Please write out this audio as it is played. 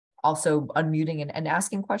also unmuting and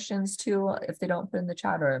asking questions too if they don't put in the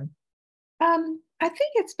chat? Or I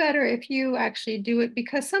think it's better if you actually do it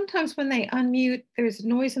because sometimes when they unmute, there's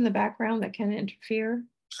noise in the background that can interfere.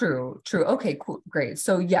 True. Okay, cool, great.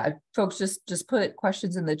 So yeah, folks, just put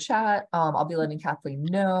questions in the chat. I'll be letting Kathleen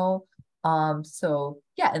know. So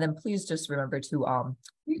yeah, and then please just remember to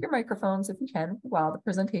mute your microphones if you can while the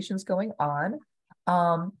presentation is going on.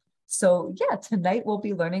 So yeah, tonight we'll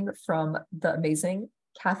be learning from the amazing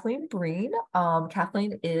Kathleen Breen.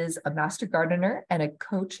 Kathleen is a master gardener and a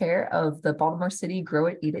co-chair of the Baltimore City Grow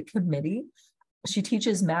It, Eat It committee. She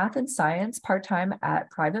teaches math and science part-time at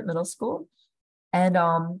private middle school. And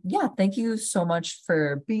yeah, thank you so much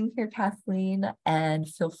for being here, Kathleen, and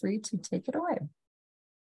feel free to take it away.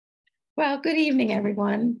 Well, good evening,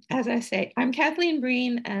 everyone. As I say, I'm Kathleen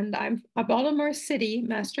Breen, and I'm a Baltimore City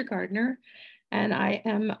Master Gardener, and I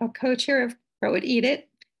am a co-chair of Grow It, Eat It,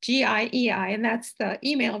 GIEI, and that's the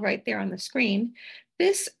email right there on the screen.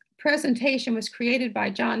 This presentation was created by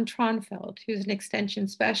John Tronfeld, who's an extension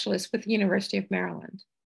specialist with the University of Maryland.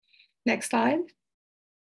 Next slide.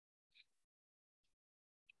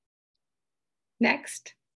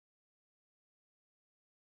 Next.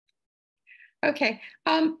 Okay,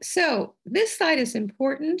 so this slide is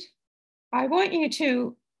important. I want you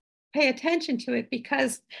to pay attention to it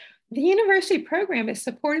because the university program is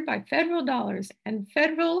supported by federal dollars, and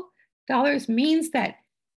federal dollars means that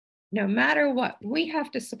no matter what, we have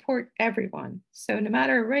to support everyone. So no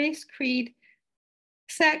matter race, creed,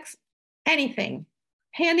 sex, anything,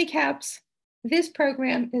 handicaps, this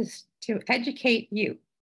program is to educate you.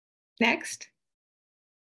 Next.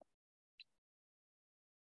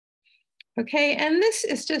 Okay, and this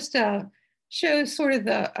is just shows sort of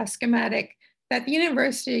a schematic that the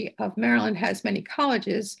University of Maryland has many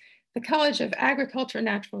colleges. The College of Agriculture and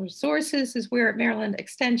Natural Resources is where Maryland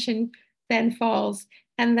Extension then falls.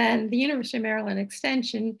 And then the University of Maryland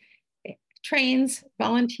Extension trains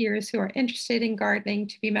volunteers who are interested in gardening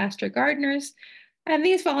to be master gardeners. And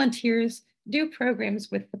these volunteers do programs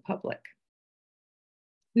with the public.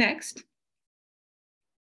 Next.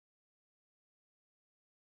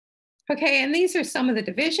 Okay, and these are some of the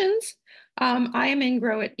divisions. I am in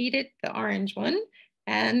Grow It, Eat It, the orange one,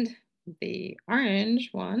 and the orange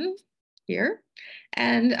one here.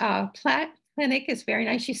 And Plant Clinic is very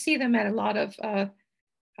nice. You see them at a lot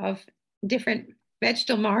of different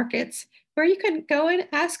vegetable markets where you can go and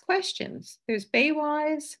ask questions. There's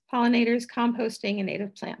Baywise, pollinators, composting, and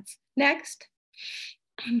native plants. Next.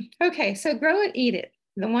 Okay, so Grow It, Eat It,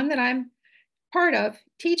 the one that I'm part of,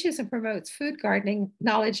 teaches and promotes food gardening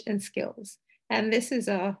knowledge and skills. And this is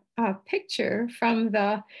a picture from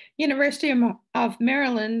the University of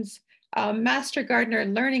Maryland's Master Gardener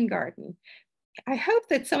Learning Garden. I hope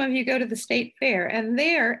that some of you go to the state fair, and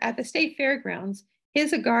there at the state fairgrounds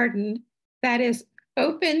is a garden that is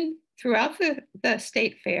open throughout the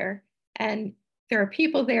state fair, and there are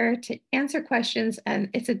people there to answer questions, and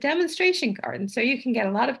it's a demonstration garden, so you can get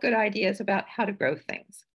a lot of good ideas about how to grow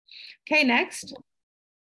things. Okay, next.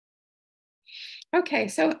 Okay,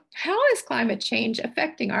 so how is climate change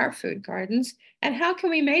affecting our food gardens, and how can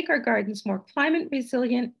we make our gardens more climate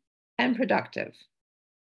resilient and productive?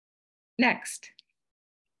 Next.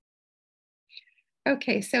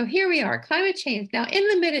 Okay, so here we are, climate change. Now in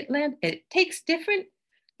the Mid-Atlantic, there's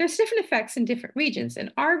different effects in different regions.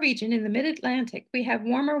 In our region, in the Mid-Atlantic, we have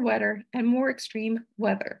warmer, wetter, and more extreme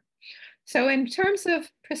weather. So in terms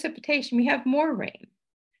of precipitation, we have more rain.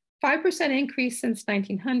 5% increase since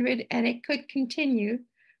 1900, and it could continue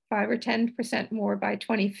 5 or 10% more by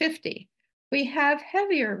 2050. We have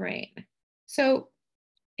heavier rain. So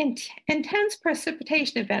intense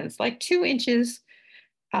precipitation events like 2 inches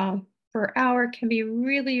per hour can be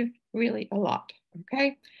really, really a lot,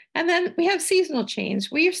 okay? And then we have seasonal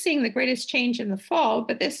change. We are seeing the greatest change in the fall,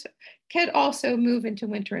 but this could also move into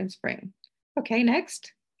winter and spring. Okay,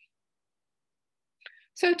 next.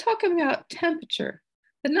 So talking about temperature.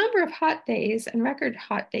 The number of hot days and record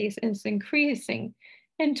hot days is increasing.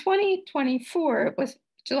 In 2024,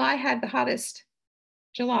 July had the hottest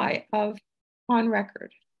July on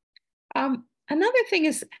record. Another thing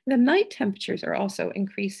is the night temperatures are also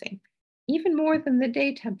increasing, even more than the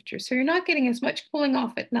day temperature. So you're not getting as much cooling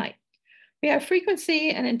off at night. We have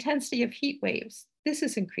frequency and intensity of heat waves. This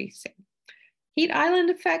is increasing. Heat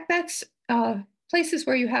island effect, that's places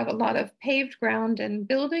where you have a lot of paved ground and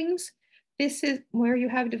buildings. This is where you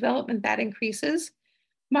have development that increases.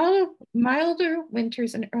 Milder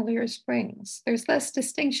winters and earlier springs. There's less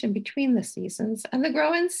distinction between the seasons, and the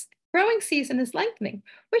growing season is lengthening,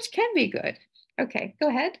 which can be good. Okay, go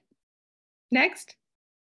ahead. Next.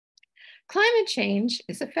 Climate change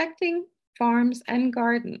is affecting farms, and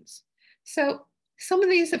gardens. So some of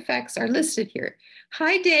these effects are listed here.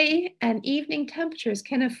 High day and evening temperatures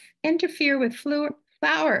can interfere with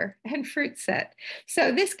flower and fruit set.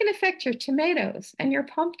 So this can affect your tomatoes and your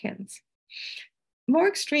pumpkins. More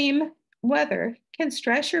extreme weather can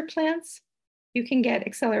stress your plants. You can get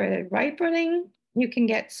accelerated ripening. You can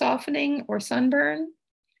get softening or sunburn.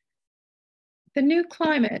 The new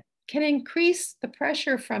climate can increase the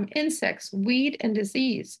pressure from insects, weed, and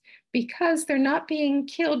disease because they're not being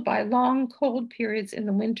killed by long, cold periods in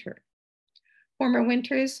the winter. Warmer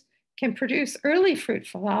winters can produce early fruit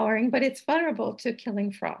flowering, but it's vulnerable to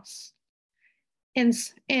killing frosts.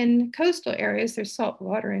 In coastal areas, there's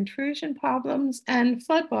saltwater intrusion problems, and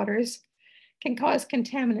floodwaters can cause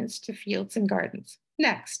contaminants to fields and gardens.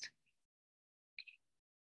 Next.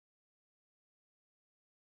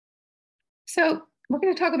 So we're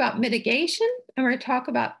going to talk about mitigation, and we're going to talk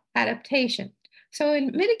about adaptation. So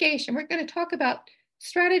in mitigation, we're going to talk about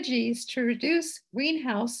strategies to reduce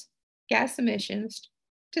greenhouse gas emissions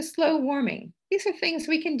to slow warming. These are things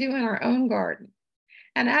we can do in our own garden.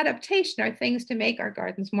 And adaptation are things to make our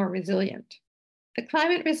gardens more resilient. The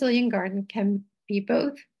climate resilient garden can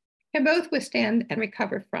both withstand and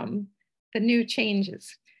recover from the new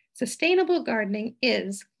changes. Sustainable gardening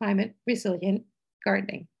is climate resilient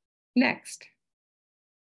gardening. Next.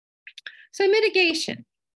 So mitigation.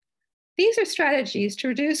 These are strategies to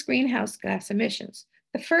reduce greenhouse gas emissions.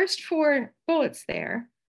 The first 4 bullets there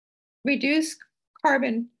reduce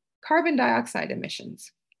carbon dioxide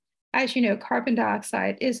emissions. As you know, carbon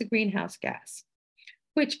dioxide is a greenhouse gas,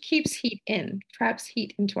 which keeps heat in, traps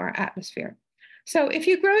heat into our atmosphere. So if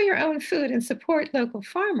you grow your own food and support local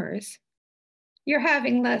farmers, you're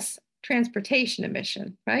having less transportation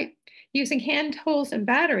emission, right? Using hand tools and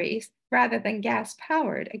batteries rather than gas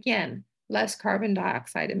powered, again, less carbon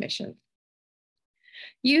dioxide emissions.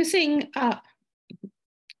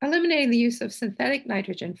 Eliminating the use of synthetic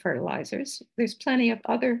nitrogen fertilizers. There's plenty of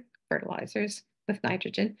other fertilizers with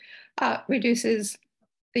nitrogen, reduces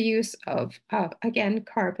the use of, again,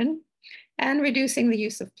 carbon, and reducing the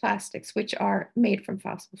use of plastics, which are made from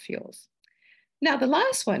fossil fuels. Now, the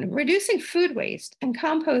last one, reducing food waste and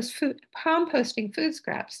composting food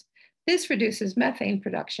scraps. This reduces methane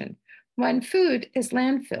production. When food is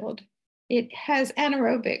landfilled, it has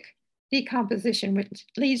anaerobic decomposition, which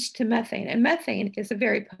leads to methane. And methane is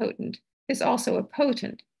also a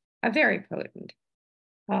very potent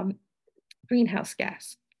greenhouse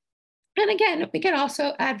gas. And again, we can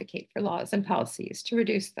also advocate for laws and policies to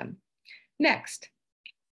reduce them. Next.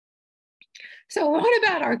 So what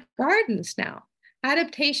about our gardens now?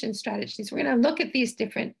 Adaptation strategies. We're going to look at these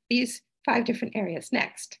 5 different areas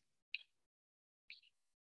next.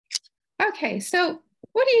 Okay, so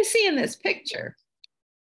what do you see in this picture?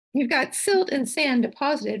 You've got silt and sand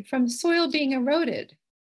deposited from soil being eroded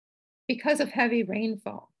because of heavy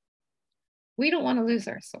rainfall. We don't want to lose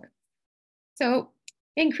our soil. So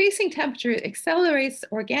increasing temperature accelerates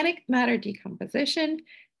organic matter decomposition,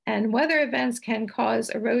 and weather events can cause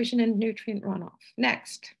erosion and nutrient runoff.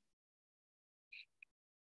 Next.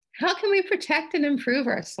 How can we protect and improve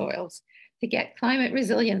our soils to get climate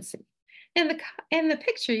resiliency? In the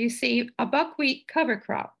picture, you see a buckwheat cover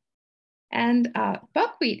crop. And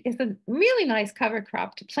buckwheat is a really nice cover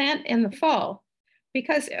crop to plant in the fall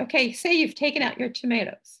because, okay, say you've taken out your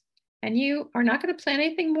tomatoes and you are not going to plant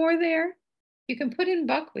anything more there, you can put in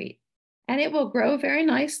buckwheat and it will grow very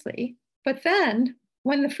nicely. But then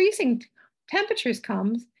when the freezing temperatures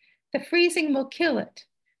comes, the freezing will kill it.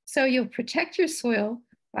 So you'll protect your soil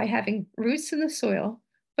by having roots in the soil,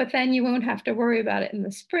 but then you won't have to worry about it in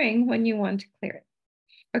the spring when you want to clear it.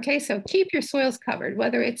 Okay, so keep your soils covered,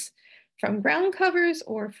 whether it's from ground covers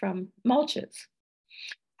or from mulches.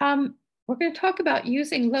 We're going to talk about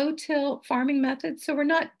using low-till farming methods. So we're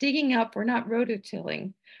not digging up, we're not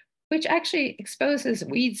rototilling, which actually exposes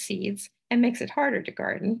weed seeds and makes it harder to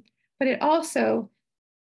garden, but it also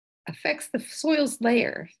affects the soil's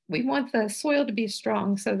layer. We want the soil to be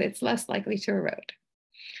strong so that it's less likely to erode.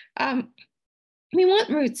 We want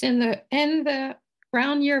roots in the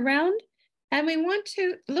ground year round, and we want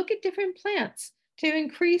to look at different plants to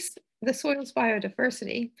increase the soil's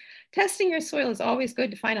biodiversity. Testing your soil is always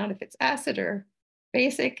good to find out if it's acid or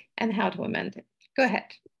basic and how to amend it. Go ahead.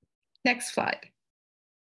 Next slide.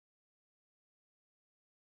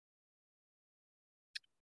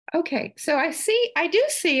 Okay, so I do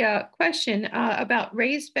see a question about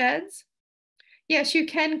raised beds. Yes, you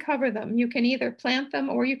can cover them. You can either plant them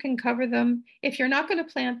or you can cover them. If you're not going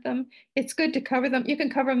to plant them, it's good to cover them. You can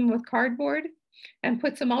cover them with cardboard and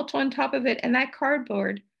put some mulch on top of it, and that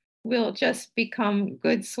cardboard will just become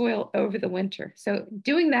good soil over the winter. So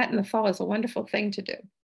doing that in the fall is a wonderful thing to do.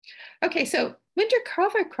 Okay, so winter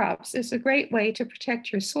cover crops is a great way to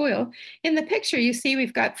protect your soil. In the picture, you see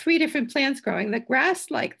we've got 3 different plants growing. The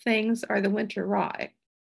grass-like things are the winter rye.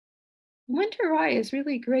 Winter rye is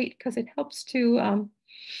really great because it helps to,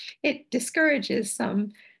 it discourages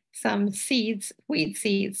some seeds, weed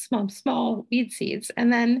seeds, small weed seeds,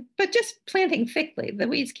 and then, but just planting thickly, the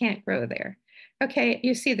weeds can't grow there. Okay,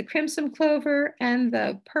 you see the crimson clover and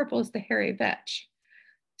the purple is the hairy vetch.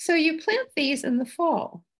 So you plant these in the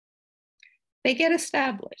fall. They get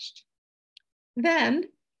established. Then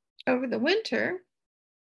over the winter,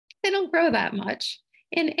 they don't grow that much.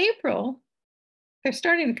 In April, they're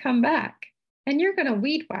starting to come back and you're going to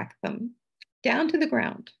weed whack them down to the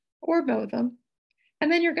ground or mow them.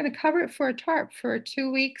 And then you're going to cover it for a tarp for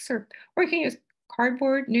 2 weeks, or you can use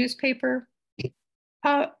cardboard, newspaper,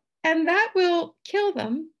 and that will kill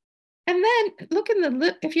them. And then look in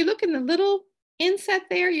the, if you look in the little inset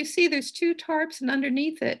there, you see there's 2 tarps, and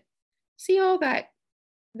underneath it, see all that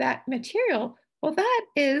material? Well, that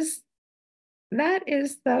is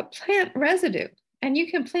the plant residue, and you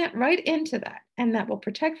can plant right into that, and that will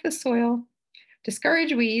protect the soil,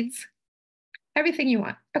 discourage weeds, everything you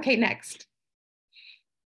want. Okay, next.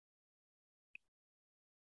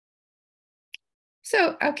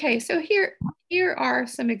 So, okay, so here are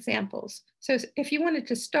some examples. So if you wanted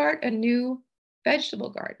to start a new vegetable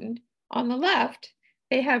garden, on the left,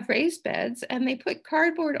 they have raised beds and they put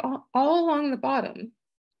cardboard all along the bottom.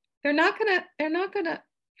 They're not gonna,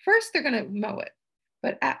 first they're gonna mow it,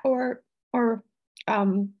 but or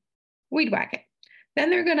weed whack it. Then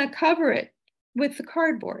they're gonna cover it with the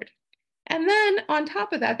cardboard. And then on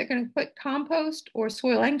top of that, they're gonna put compost or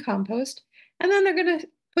soil and compost. And then they're gonna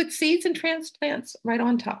put seeds and transplants right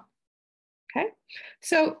on top. Okay,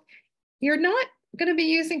 so you're not going to be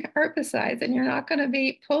using herbicides and you're not going to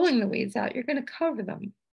be pulling the weeds out. You're going to cover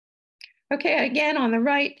them. Okay, again on the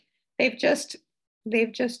right, they've just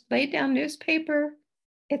laid down newspaper.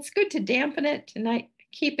 It's good to dampen it to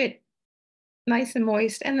keep it nice and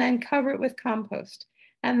moist, and then cover it with compost,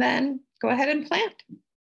 and then go ahead and plant.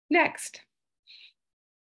 Next.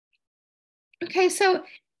 Okay, so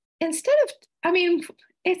instead of, I mean,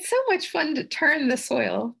 it's so much fun to turn the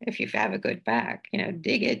soil if you have a good back,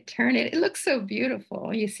 dig it, turn it. It looks so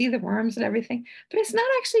beautiful. You see the worms and everything, but it's not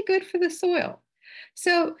actually good for the soil.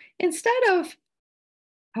 So instead of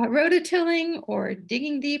rototilling or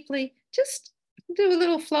digging deeply, just do a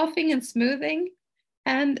little fluffing and smoothing.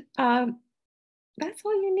 And that's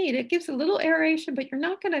all you need. It gives a little aeration, but you're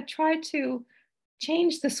not going to try to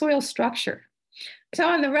change the soil structure. So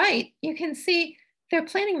on the right, you can see they're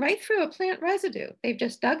planting right through a plant residue. They've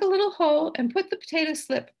just dug a little hole and put the potato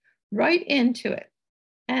slip right into it.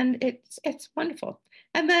 And it's wonderful.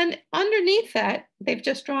 And then underneath that, they've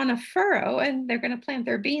just drawn a furrow and they're going to plant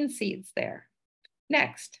their bean seeds there.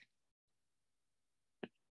 Next.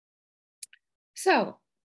 So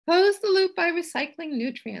close the loop by recycling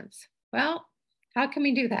nutrients. Well, how can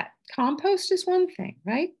we do that? Compost is one thing,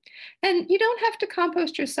 right? And you don't have to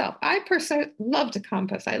compost yourself. I personally love to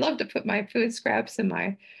compost. I love to put my food scraps and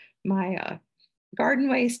my garden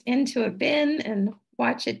waste into a bin and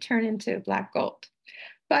watch it turn into black gold.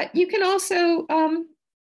 But you can also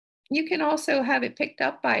have it picked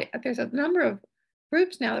up by, there's a number of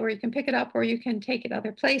groups now where you can pick it up or you can take it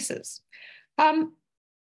other places. And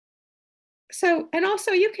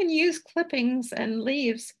also you can use clippings and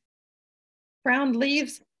leaves, brown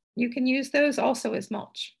leaves, you can use those also as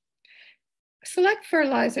mulch. Select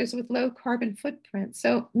fertilizers with low carbon footprint.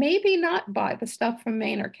 So maybe not buy the stuff from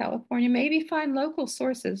Maine or California, maybe find local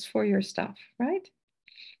sources for your stuff, right?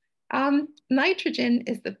 Nitrogen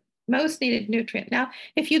is the most needed nutrient. Now,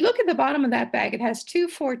 if you look at the bottom of that bag, it has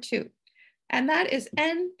 242, and that is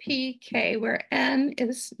NPK, where N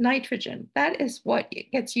is nitrogen. That is what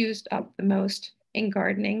gets used up the most in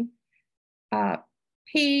gardening.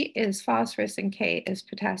 P is phosphorus and K is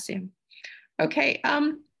potassium. Okay,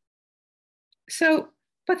 but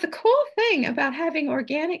the cool thing about having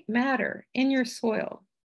organic matter in your soil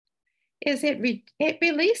is it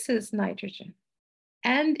releases nitrogen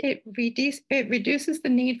and it reduces the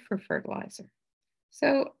need for fertilizer.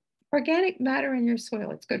 So organic matter in your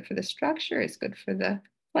soil, it's good for the structure, it's good for the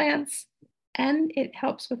plants, and it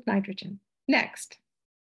helps with nitrogen. Next.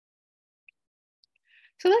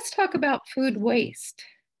 So let's talk about food waste.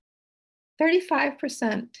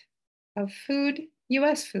 35% of food,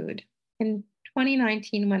 US food, in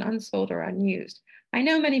 2019 went unsold or unused. I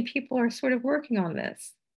know many people are sort of working on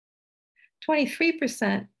this.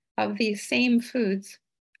 23% of these same foods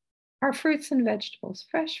are fruits and vegetables,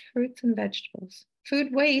 fresh fruits and vegetables.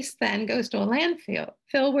 Food waste then goes to a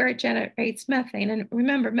landfill where it generates methane. And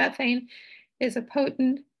remember, methane is a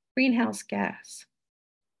potent greenhouse gas.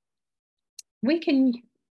 We can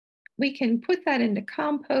put that into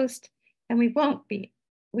compost, and we won't be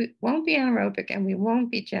anaerobic, and we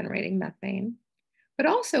won't be generating methane. But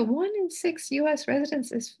also, 1 in 6 US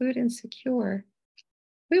residents is food insecure.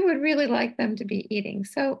 We would really like them to be eating.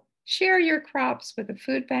 So share your crops with a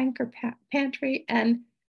food bank or pantry and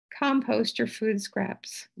compost your food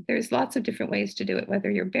scraps. There's lots of different ways to do it, whether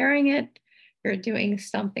you're burying it, you're doing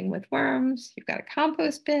something with worms, you've got a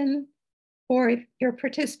compost bin, or you're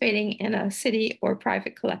participating in a city or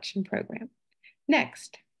private collection program.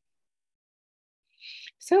 Next.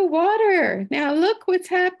 So water. Now look what's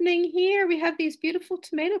happening here. We have these beautiful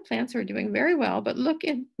tomato plants who are doing very well, but look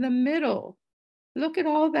in the middle. Look at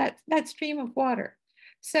all that stream of water.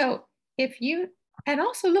 So and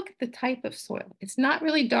also look at the type of soil. It's not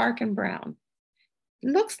really dark and brown. It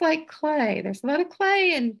looks like clay. There's a lot of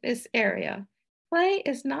clay in this area. Clay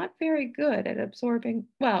is not very good at absorbing,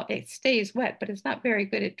 well, it stays wet, but it's not very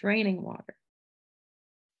good at draining water.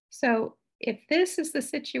 So if this is the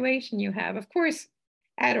situation you have, of course,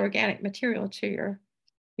 add organic material to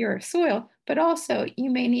your soil, but also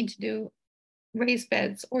you may need to do raised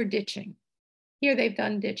beds or ditching. Here they've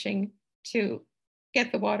done ditching to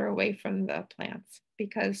get the water away from the plants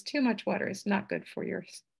because too much water is not good for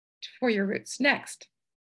your roots. Next.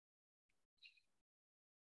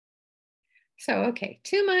 So, okay,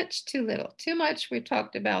 too much, too little. Too much, we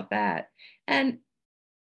talked about that. And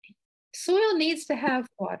soil needs to have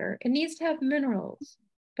water. It needs to have minerals,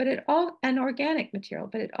 and organic material,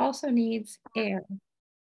 but it also needs air.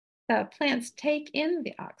 The plants take in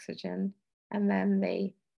the oxygen and then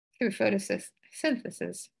they, through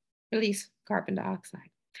photosynthesis, release carbon dioxide.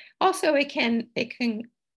 Also, you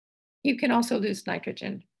can also lose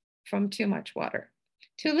nitrogen from too much water.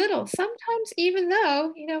 Too little, sometimes even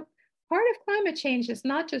though, part of climate change is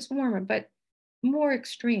not just warmer, but more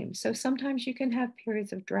extreme. So sometimes you can have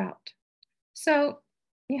periods of drought. So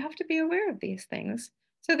you have to be aware of these things.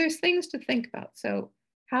 So there's things to think about. So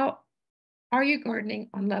how are you gardening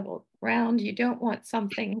on level ground? You don't want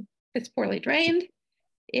something that's poorly drained.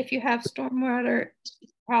 If you have stormwater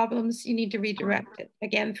problems, you need to redirect it,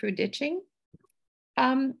 again, through ditching.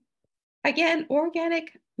 Again,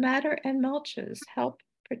 organic matter and mulches help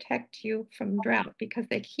protect you from drought because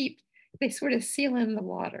they sort of seal in the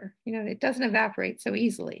water. It doesn't evaporate so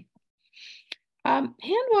easily. Hand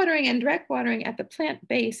watering and direct watering at the plant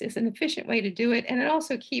base is an efficient way to do it. And it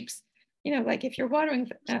also keeps, like if you're watering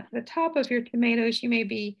the top of your tomatoes, you may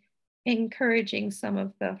be encouraging some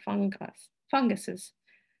of the funguses.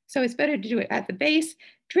 So it's better to do it at the base.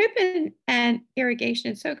 Drip and irrigation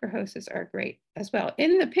and soaker hoses are great as well.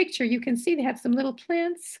 In the picture, you can see they have some little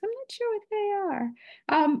plants. I'm not sure what they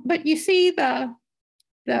are. But you see the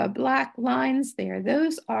black lines there.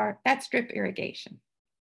 That's drip irrigation.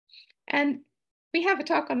 And we have a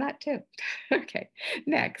talk on that too. Okay,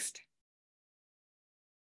 next.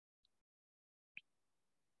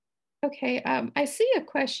 Okay, I see a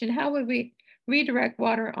question. How would we redirect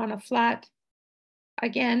water on a flat?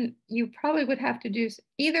 Again, you probably would have to do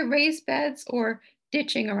either raised beds or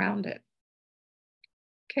ditching around it.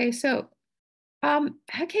 Okay, so,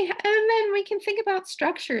 okay, and then we can think about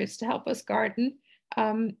structures to help us garden.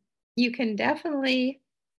 You can definitely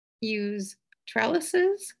use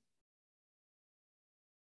trellises.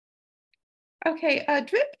 Okay,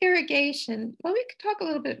 drip irrigation. Well, we could talk a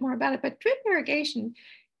little bit more about it, but drip irrigation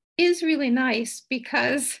is really nice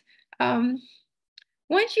because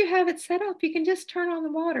once you have it set up, you can just turn on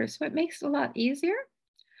the water. So it makes it a lot easier.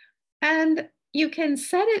 And you can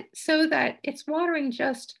set it so that it's watering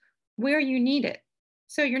just where you need it.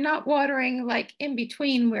 So you're not watering like in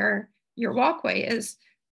between where your walkway is,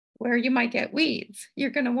 where you might get weeds. You're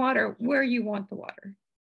going to water where you want the water.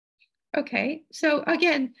 Okay, so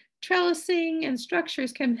again, trellising and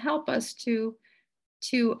structures can help us to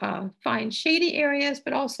find shady areas,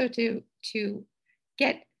 but also to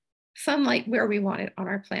get sunlight where we want it on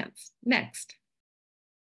our plants. Next.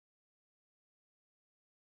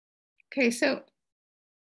 Okay, so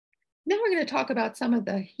now we're going to talk about some of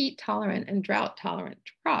the heat tolerant and drought tolerant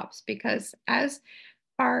crops because as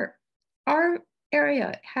our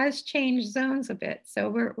area has changed zones a bit, so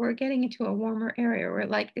we're getting into a warmer area.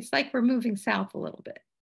 It's like we're moving south a little bit.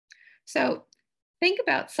 So think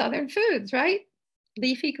about southern foods, right?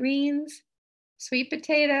 Leafy greens, sweet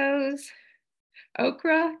potatoes,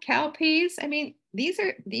 okra, cowpeas. I mean, these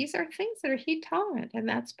are things that are heat tolerant, and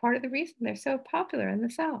that's part of the reason they're so popular in the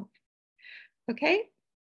South. Okay.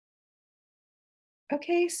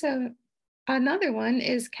 Okay, so another one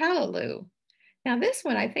is callaloo. Now this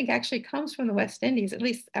one I think actually comes from the West Indies. At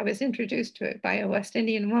least I was introduced to it by a West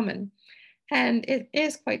Indian woman, and it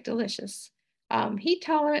is quite delicious. Heat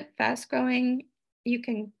tolerant, fast growing. You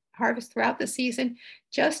can harvest throughout the season.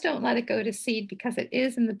 Just don't let it go to seed because it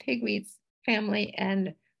is in the pigweeds family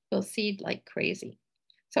and will seed like crazy.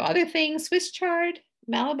 So other things, Swiss chard,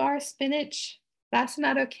 Malabar spinach,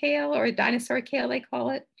 lacinato kale, or dinosaur kale they call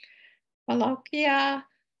it, Wallachia,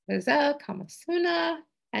 Roselle, Kamasuna,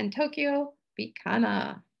 and Tokyo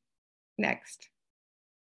Bikana. Next.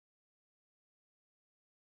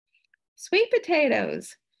 Sweet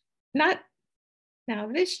potatoes. Not now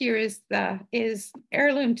this year is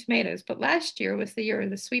heirloom tomatoes, but last year was the year of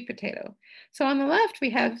the sweet potato. So on the left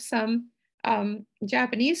we have some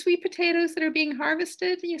Japanese sweet potatoes that are being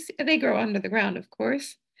harvested. You see, they grow under the ground, of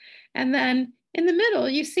course. And then in the middle,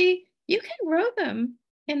 you see you can grow them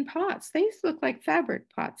in pots. These look like fabric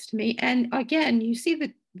pots to me. And again, you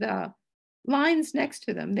see the lines next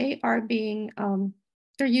to them. They are being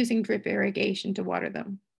they're using drip irrigation to water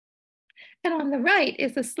them. And on the right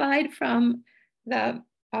is a slide from the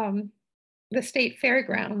state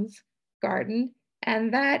fairgrounds garden,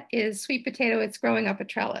 and that is sweet potato. It's growing up a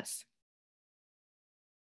trellis.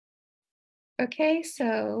 Okay,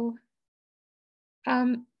 so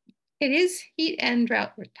it is heat and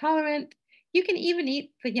drought tolerant. You can even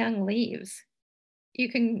eat the young leaves.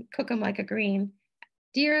 You can cook them like a green.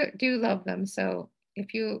 Deer do love them, so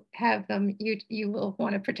if you have them, you will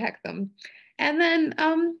want to protect them. And then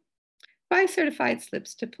buy certified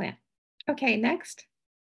slips to plant. Okay, next.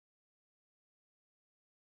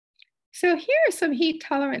 So here are some heat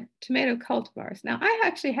tolerant tomato cultivars. Now I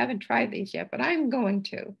actually haven't tried these yet, but I'm going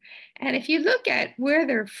to. And if you look at where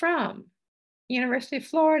they're from, University of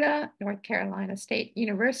Florida, North Carolina State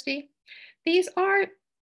University, these are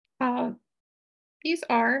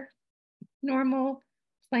normal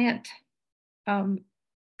plant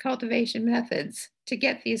cultivation methods to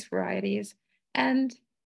get these varieties, and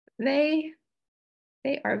they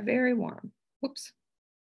are very warm. Oops.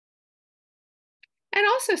 And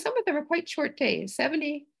also some of them are quite short days,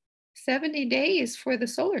 70 days for the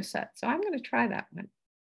solar set. So I'm going to try that one.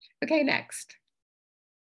 Okay, next.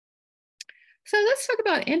 So let's talk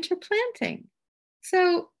about interplanting.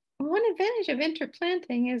 So one advantage of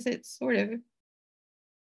interplanting is it's sort of,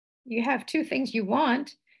 you have two things you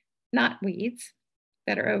want, not weeds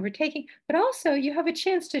that are overtaking, but also you have a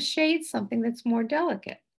chance to shade something that's more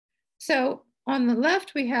delicate. So on the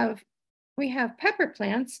left, we have pepper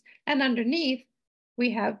plants, and underneath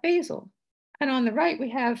we have basil. And on the right, we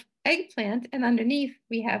have eggplant, and underneath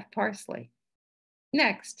we have parsley.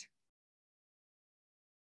 Next.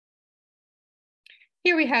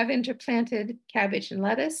 Here we have interplanted cabbage and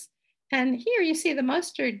lettuce. And here you see the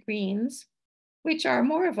mustard greens, which are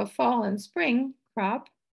more of a fall and spring crop.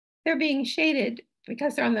 They're being shaded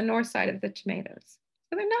because they're on the north side of the tomatoes.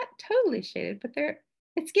 So they're not totally shaded, but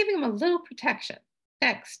it's giving them a little protection.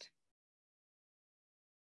 Next.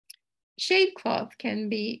 Shade cloth can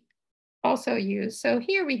be also used. So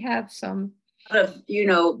here we have some yes,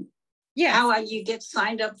 how you get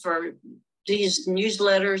signed up for these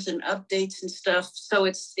newsletters and updates and stuff. So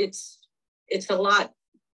it's a lot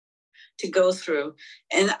to go through,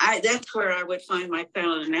 and that's where I would find my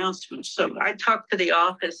final announcements. So I talked to the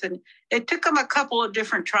office, and it took them a couple of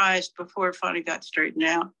different tries before it finally got straightened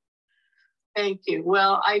out. Thank you.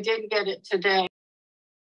 Well, I did get it today.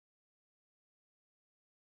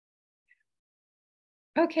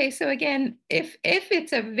 Okay, so again, if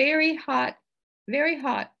it's a very hot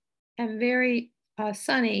and very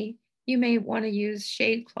sunny, you may want to use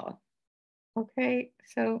shade cloth. Okay,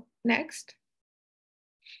 so next.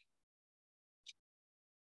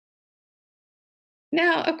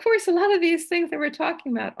 Now, of course, a lot of these things that we're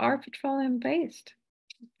talking about are petroleum based,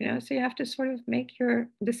 so you have to sort of make your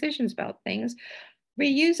decisions about things.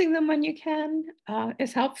 Reusing them when you can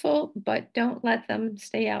is helpful, but don't let them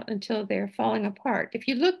stay out until they're falling apart. If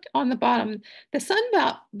you looked on the bottom, the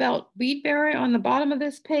Sunbelt weed barrier on the bottom of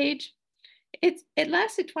this page, it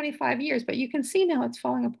lasted 25 years, but you can see now it's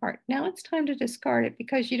falling apart. Now it's time to discard it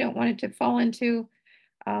because you don't want it to fall into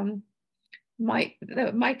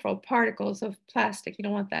the micro particles of plastic. You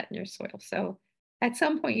don't want that in your soil. So at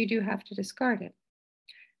some point you do have to discard it.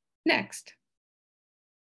 Next.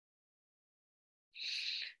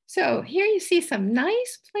 So here you see some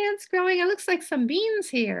nice plants growing. It looks like some beans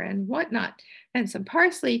here and whatnot, and some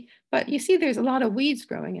parsley, but you see there's a lot of weeds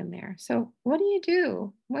growing in there. So what do you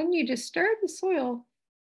do? When you disturb the soil,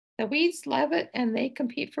 the weeds love it and they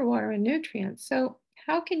compete for water and nutrients. So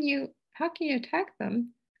how can you attack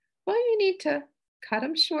them? Well, you need to cut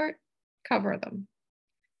them short, cover them.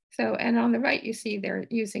 So, and on the right, you see they're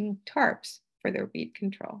using tarps for their weed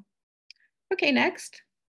control. Okay, next.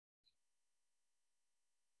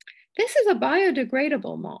 This is a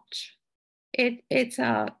biodegradable mulch. It's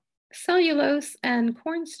a cellulose and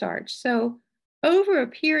cornstarch. So over a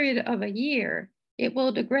period of a year, it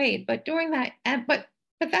will degrade. But during that, but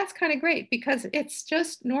that's kind of great because it's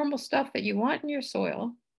just normal stuff that you want in your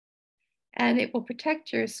soil, and it will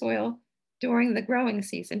protect your soil during the growing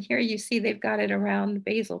season. Here you see they've got it around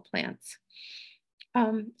basil plants.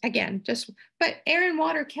 Again, but air and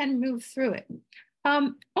water can move through it.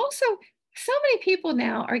 Also, so many people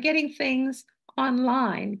now are getting things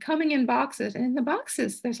online, coming in boxes, and in the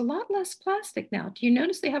boxes, there's a lot less plastic now. Do you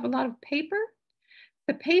notice they have a lot of paper?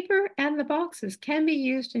 The paper and the boxes can be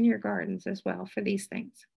used in your gardens as well for these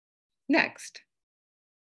things. Next.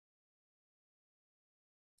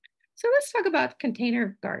 So let's talk about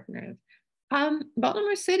container gardeners.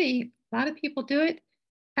 Baltimore City, a lot of people do it.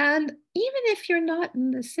 And even if you're not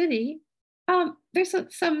in the city, there's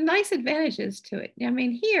some nice advantages to it. I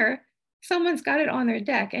mean, here, someone's got it on their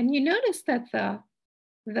deck, and you notice that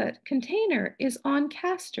the container is on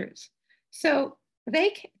casters. So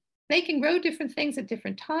they can grow different things at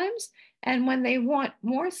different times. And when they want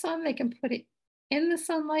more sun, they can put it in the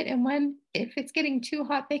sunlight. And if it's getting too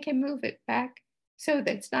hot, they can move it back so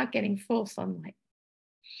that it's not getting full sunlight.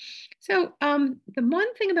 So the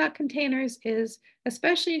one thing about containers is,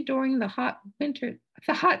 especially during the hot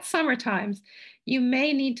summer times, you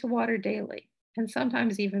may need to water daily, and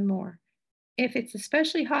sometimes even more. If it's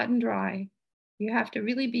especially hot and dry, you have to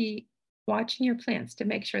really be watching your plants to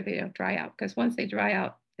make sure they don't dry out, because once they dry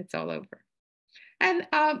out, it's all over. And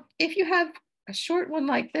if you have a short one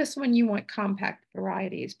like this one, you want compact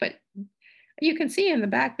varieties, but you can see in the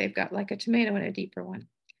back, they've got like a tomato and a deeper one.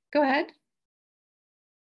 Go ahead.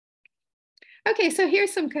 Okay, so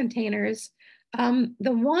here's some containers. The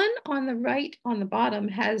one on the right on the bottom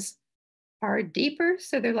are deeper,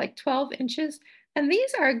 so they're like 12 inches. And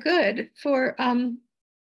these are good for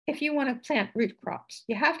if you want to plant root crops.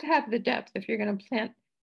 You have to have the depth if you're going to plant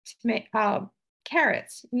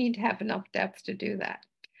carrots. You need to have enough depth to do that.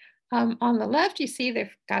 On the left, you see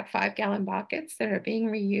they've got 5-gallon buckets that are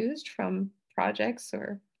being reused from projects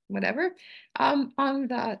or whatever. On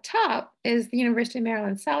the top is the University of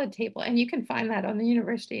Maryland salad table, and you can find that on the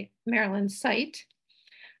University of Maryland site,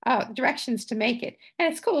 directions to make it.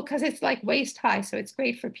 And it's cool because it's like waist high, so it's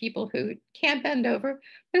great for people who can't bend over,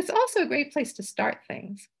 but it's also a great place to start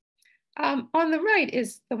things. On the right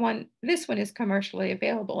is this one is commercially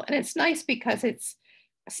available, and it's nice because it's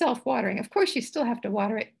self-watering. Of course, you still have to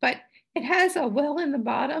water it, but it has a well in the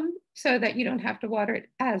bottom so that you don't have to water it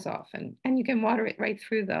as often, and you can water it right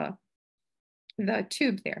through the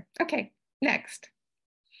tube there. Okay, next.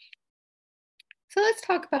 So let's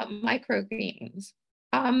talk about microgreens.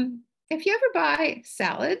 If you ever buy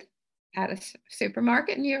salad at a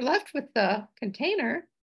supermarket and you're left with the container,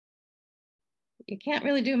 you can't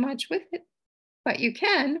really do much with it, but you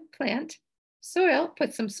can plant soil,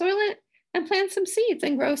 put some soil in it, and plant some seeds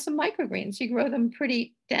and grow some microgreens. You grow them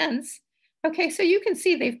pretty dense. Okay, so you can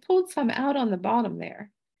see they've pulled some out on the bottom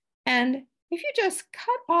there. And if you just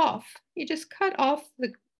cut off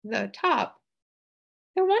the top,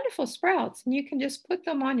 they're wonderful sprouts, and you can just put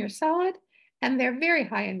them on your salad, and they're very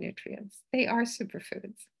high in nutrients. They are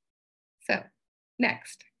superfoods. So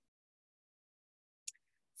next.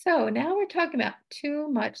 So now we're talking about too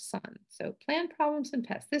much sun. So plant problems and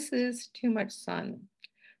pests. This is too much sun.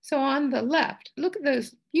 So on the left, look at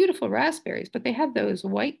those beautiful raspberries, but they have those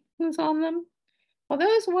white things on them. Well,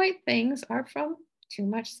 those white things are from too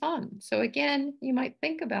much sun. So again, you might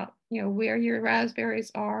think about, where your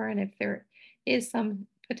raspberries are and if there is some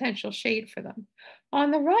potential shade for them. On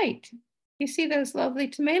the right, you see those lovely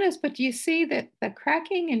tomatoes, but do you see that the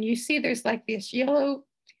cracking, and you see there's like this yellow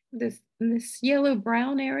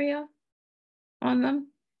brown area on them?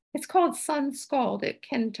 It's called sun scald. It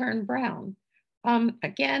can turn brown.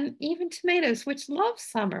 Again, even tomatoes, which love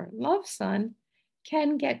summer, love sun,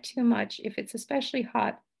 can get too much if it's especially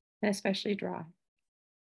hot and especially dry.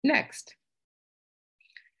 Next.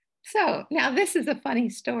 So now this is a funny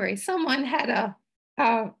story. Someone had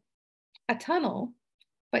a tunnel,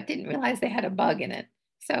 but didn't realize they had a bug in it.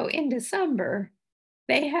 So in December,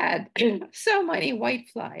 they had so many white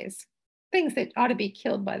flies, things that ought to be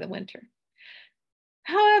killed by the winter.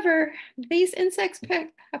 However, these insect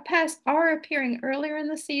pests are appearing earlier in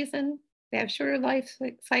the season. They have shorter life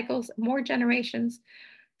cycles, more generations.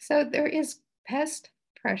 So there is pest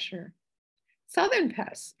pressure. Southern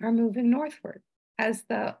pests are moving northward. As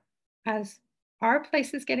our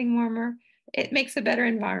place is getting warmer, it makes a better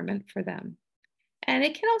environment for them. And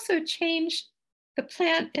it can also change the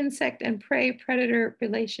plant, insect, and prey predator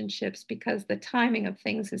relationships, because the timing of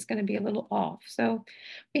things is going to be a little off. So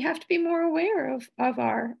we have to be more aware of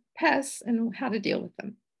our pests and how to deal with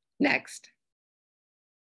them. Next.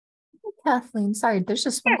 Kathleen, sorry, there's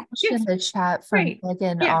just one question in the chat from Great.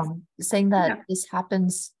 Megan, Yes. saying that this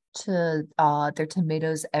happens to their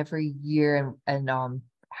tomatoes every year, and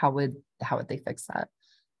how would they fix that?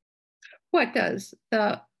 What does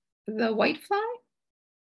the white fly?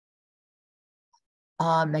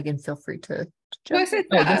 Megan, feel free to jump. Was it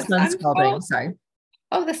the sun scalding? scald? Sorry.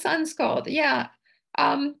 Oh, the sun scald. Yeah.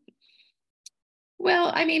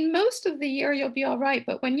 Well, I mean, most of the year you'll be all right,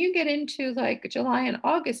 but when you get into like July and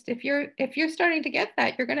August, if you're starting to get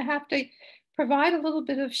that, you're going to have to provide a little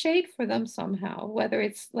bit of shade for them somehow, whether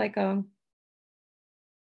it's like a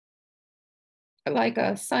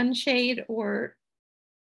sunshade or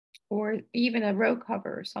even a row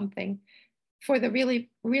cover or something for the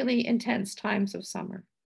really, really intense times of summer.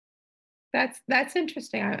 That's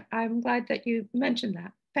interesting. I'm glad that you mentioned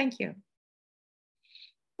that. Thank you.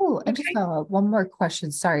 Oh, I just one more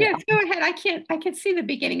question. Sorry. Yes, go ahead. I can see the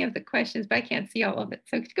beginning of the questions, but I can't see all of it.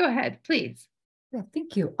 So go ahead, please. Yeah,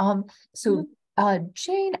 thank you. So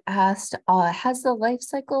Jane asked, has the life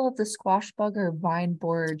cycle of the squash bug or vine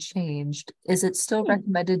borer changed? Is it still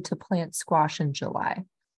recommended to plant squash in July?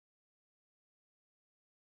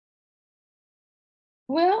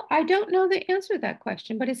 Well, I don't know the answer to that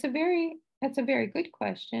question, but it's a very good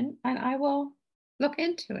question, and I will look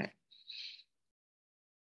into it.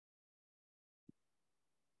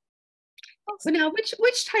 So now,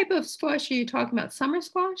 which type of squash are you talking about? Summer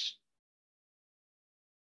squash?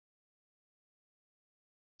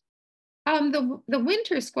 The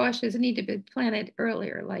winter squashes need to be planted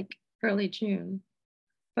earlier, like early June.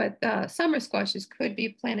 But summer squashes could be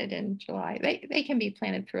planted in July. They can be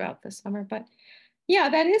planted throughout the summer, but yeah,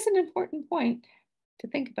 that is an important point to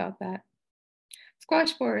think about that.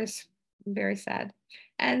 Squash borer is very sad.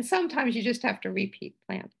 And sometimes you just have to repeat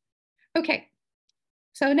plant. Okay,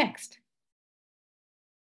 so next.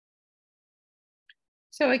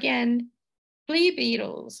 So again, flea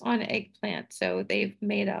beetles on eggplant. So they've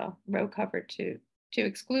made a row cover to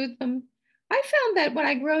exclude them. I found that when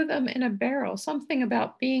I grow them in a barrel, something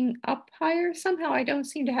about being up higher, somehow I don't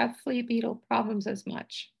seem to have flea beetle problems as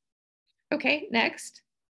much. Okay, next.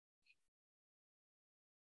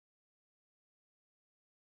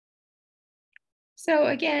 So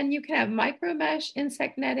again, you can have micro mesh,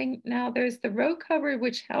 insect netting. Now there's the row cover,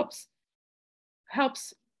 which helps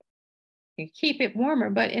keep it warmer,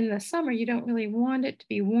 but in the summer, you don't really want it to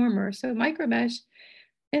be warmer. So micro mesh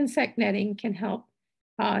insect netting can help.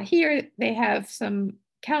 Here they have some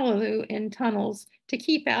callaloo in tunnels to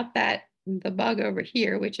keep out the bug over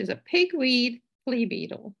here, which is a pigweed flea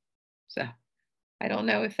beetle. So I don't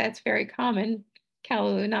know if that's very common,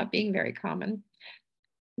 callaloo not being very common.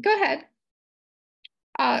 Go ahead.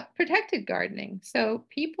 Protected gardening. So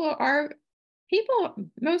people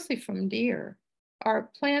mostly from deer are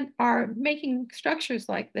making structures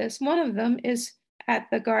like this. One of them is at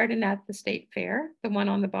the garden at the state fair, the one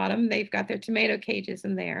on the bottom. They've got their tomato cages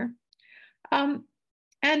in there. And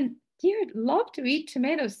deer love to eat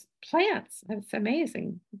tomatoes plants. That's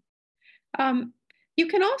amazing.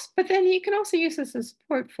 But then you can also use this as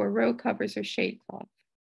support for row covers or shade cloth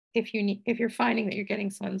if you're finding that you're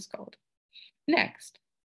getting sun scald. Next.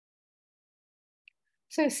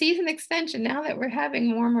 So season extension, now that we're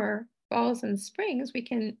having warmer falls and springs, we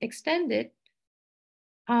can extend it.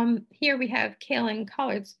 Here we have kale and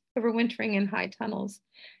collards overwintering in high tunnels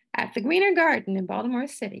at the Greener Garden in Baltimore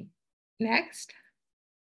City. Next.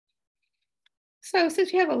 So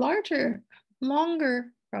since we have a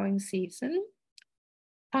longer growing season,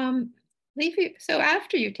 so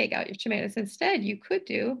after you take out your tomatoes, instead you could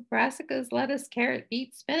do brassicas, lettuce, carrot,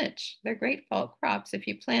 beet, spinach. They're great fall crops. If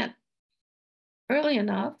you plant early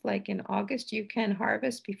enough, like in August, you can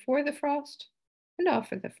harvest before the frost and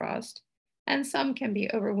after the frost. And some can be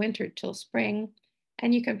overwintered till spring,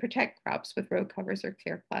 and you can protect crops with row covers or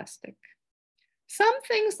clear plastic. Some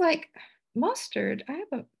things like mustard, I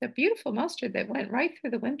have a beautiful mustard that went right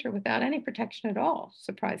through the winter without any protection at all,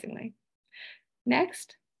 surprisingly.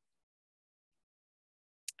 Next.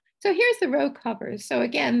 So here's the row covers. So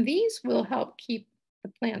again, these will help keep the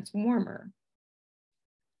plants warmer.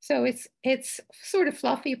 So it's sort of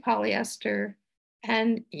fluffy polyester,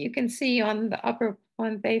 and you can see on the upper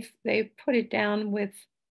one, they put it down with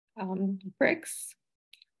bricks,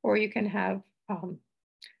 or you can have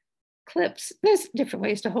clips. There's different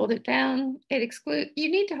ways to hold it down. You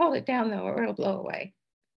need to hold it down though, or it'll blow away.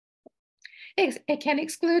 It can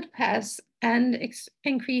exclude pests and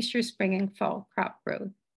increase your spring and fall crop growth.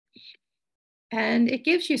 And it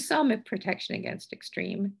gives you some protection against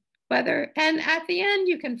extreme weather. And at the end,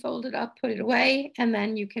 you can fold it up, put it away, and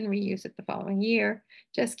then you can reuse it the following year.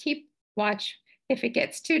 Just keep watch. If it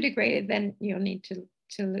gets too degraded, then you'll need to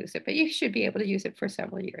lose it, but you should be able to use it for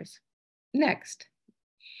several years. Next.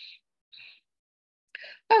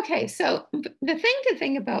 Okay, so the thing to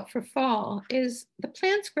think about for fall is the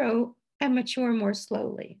plants grow and mature more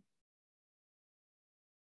slowly.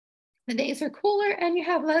 The days are cooler and you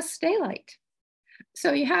have less daylight.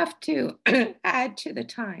 So you have to add to the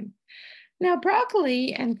time. Now,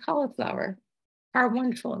 broccoli and cauliflower are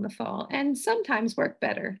wonderful in the fall and sometimes work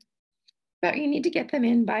better, but you need to get them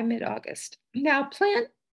in by mid-August. Now, plant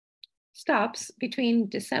stops between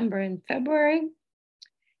December and February.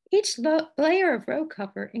 Each layer of row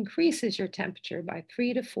cover increases your temperature by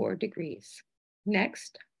 3 to 4 degrees.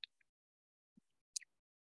 Next.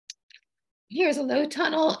 Here's a low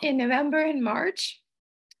tunnel in November and March.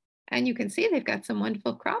 And you can see they've got some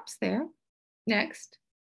wonderful crops there. Next.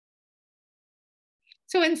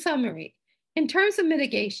 So in summary, in terms of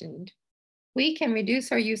mitigation, we can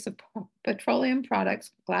reduce our use of petroleum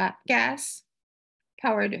products,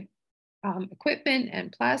 gas-powered equipment,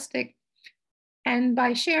 and plastic. And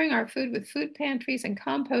by sharing our food with food pantries and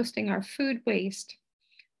composting our food waste,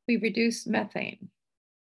 we reduce methane.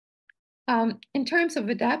 In terms of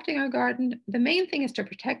adapting our garden, the main thing is to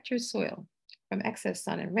protect your soil from excess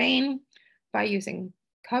sun and rain by using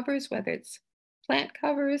covers, whether it's plant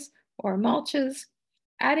covers or mulches,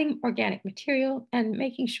 adding organic material, and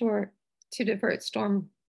making sure to divert storm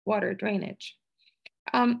water drainage.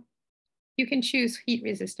 You can choose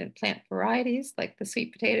heat-resistant plant varieties like the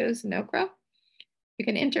sweet potatoes and okra. You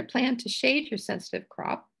can interplant to shade your sensitive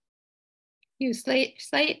crop. Use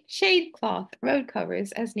shade cloth road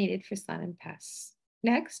covers as needed for sun and pests.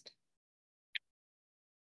 Next.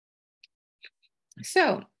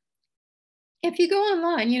 So if you go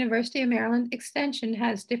online, University of Maryland Extension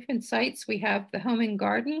has different sites. We have the Home and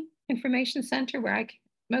Garden Information Center where I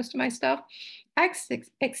most of my stuff.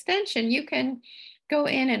 Extension, you can go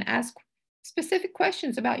in and ask specific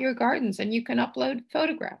questions about your gardens, and you can upload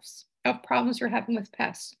photographs of problems you're having with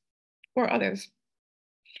pests or others.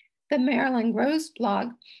 The Maryland Grows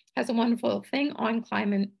blog has a wonderful thing on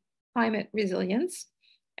climate resilience,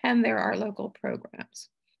 and there are local programs.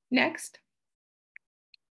 Next.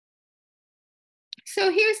 So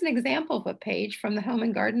here's an example of a page from the Home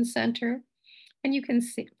and Garden Center, and you can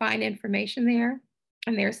find information there.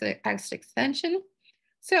 And there's the Ask Extension.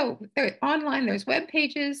 So online, there's web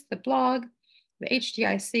pages, the blog, the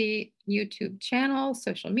HDIC YouTube channel,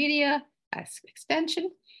 social media, Ask Extension.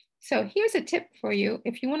 So here's a tip for you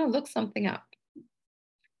if you want to look something up.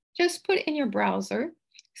 Just put in your browser,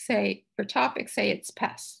 say for topic, say it's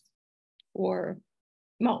pests or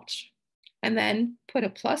mulch, and then put a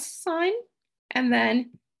plus sign, and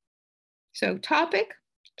then so topic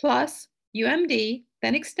plus UMD,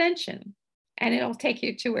 then extension, and it'll take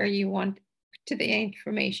you to where you want, to the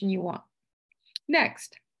information you want.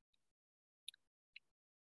 Next.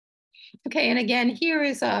 Okay, and again, here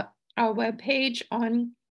is a web page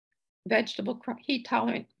on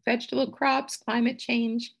heat-tolerant vegetable crops, climate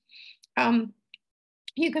change.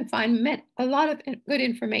 You can find a lot of good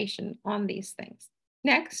information on these things.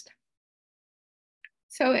 Next.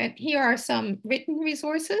 So here are some written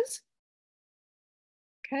resources.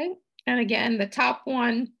 Okay, and again, the top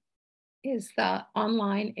one is the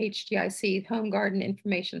online HDIC Home Garden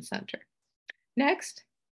Information Center. Next.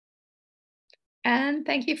 And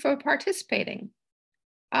thank you for participating.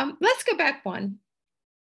 Let's go back one.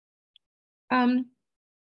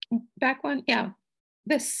 Back one, yeah.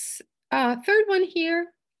 This third one here,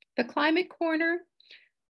 the Climate Corner.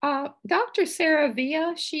 Dr. Sarah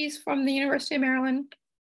Villa, she's from the University of Maryland,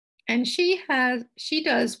 and she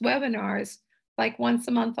does webinars like once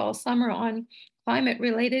a month all summer on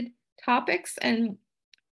climate-related topics and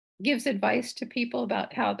gives advice to people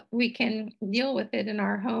about how we can deal with it in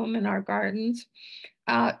our home and our gardens.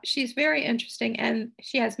 She's very interesting, and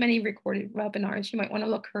she has many recorded webinars. You might want to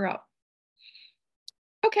look her up.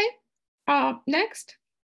 Okay, next.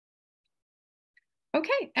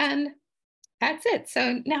 Okay, and that's it.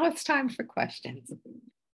 So now it's time for questions.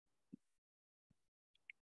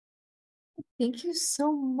 Thank you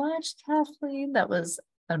so much, Kathleen. That was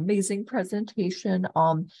an amazing presentation.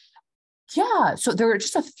 Yeah, so there are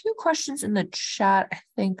just a few questions in the chat, I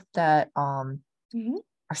think, that are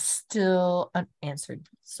still unanswered.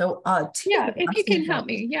 So Tia, yeah, if you can help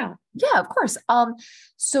me, yeah. Yeah, of course.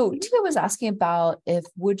 So Tia was asking about if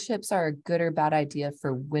wood chips are a good or bad idea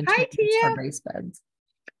for winter for raised beds.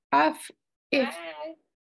 Hi,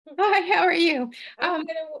 how are you?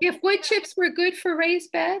 If wood chips were good for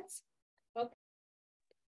raised beds,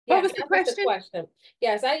 What was the question?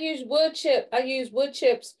 Yes, I use wood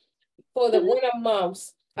chips for the winter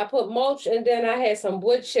months. I put mulch, and then I had some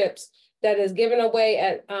wood chips that is given away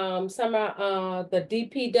at the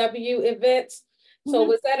DPW events. So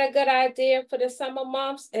was that a good idea for the summer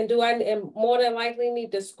months? And do I more than likely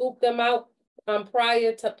need to scoop them out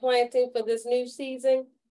prior to planting for this new season?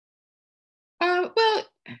 Well,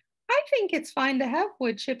 I think it's fine to have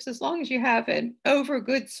wood chips as long as you have it over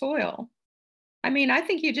good soil. I mean, I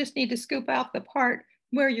think you just need to scoop out the part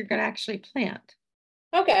where you're going to actually plant.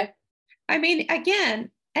 Okay. I mean,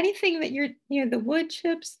 again, anything that the wood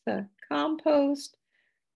chips, the compost,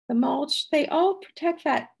 the mulch, they all protect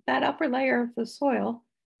that upper layer of the soil.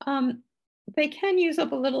 They can use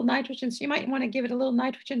up a little nitrogen, so you might want to give it a little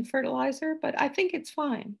nitrogen fertilizer, but I think it's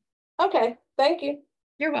fine. Okay, thank you.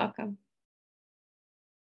 You're welcome.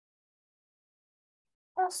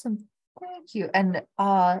 Awesome, thank you. And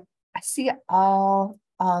I see all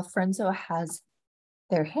Frenzo has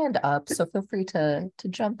their hand up, so feel free to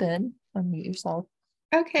jump in, unmute yourself.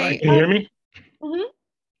 Okay. Hi, can you hear me? Mm-hmm.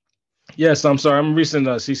 Yes, I'm sorry. I'm a recent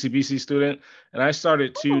CCBC student, and I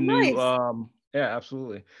started two new. Nice. Yeah,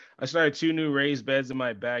 absolutely. I started 2 new raised beds in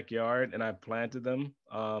my backyard, and I planted them.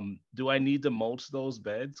 Do I need to mulch those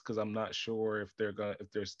beds? Because I'm not sure if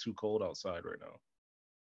there's too cold outside right now.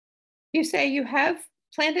 You say you have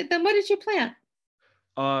planted them. What did you plant?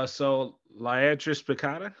 So Liatris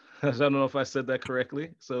plicata. I don't know if I said that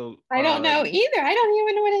correctly. So I don't know either. I don't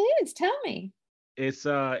even know what it is. Tell me. It's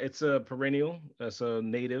a perennial. It's a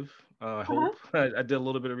native. I hope I did a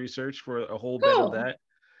little bit of research for a whole bed of that.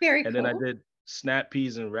 Very and cool. then I did snap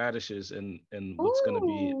peas and radishes and what's going to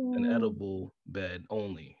be an edible bed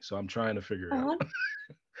only. So I'm trying to figure it out.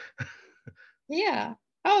 Yeah.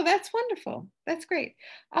 Oh, that's wonderful. That's great.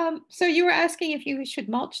 So you were asking if you should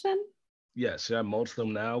mulch them? Yes. Should I mulch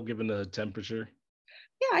them now, given the temperature?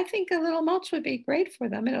 Yeah, I think a little mulch would be great for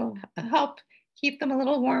them. It'll help keep them a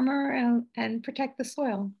little warmer and protect the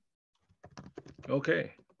soil.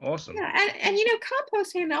 Okay. Awesome. Yeah, and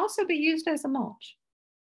compost can also be used as a mulch.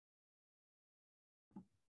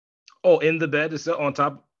 Oh, in the bed is on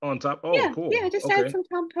top. Oh, yeah, cool. Yeah, just okay. add some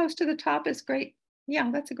compost to the top is great. Yeah,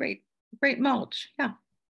 that's a great mulch. Yeah.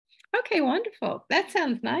 Okay, wonderful. That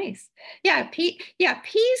sounds nice. Yeah, peas.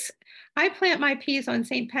 I plant my peas on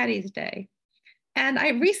St. Patty's Day. And I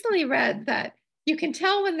recently read that you can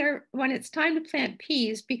tell when it's time to plant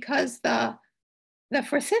peas because the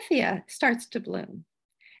forsythia starts to bloom.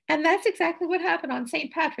 And that's exactly what happened on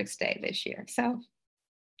St. Patrick's Day this year. So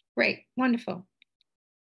great, wonderful.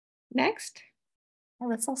 Next. Oh,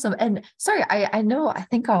 that's awesome. And sorry, I know, I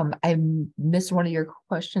think I missed one of your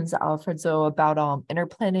questions, Alfredo, about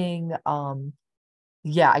interplanting.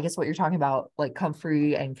 Yeah, I guess what you're talking about, like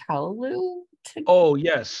comfrey and callaloo. Oh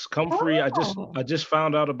yes, comfrey. Oh. I just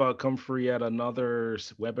found out about comfrey at another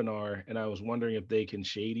webinar, and I was wondering if they can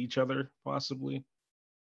shade each other, possibly.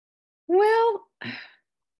 Well,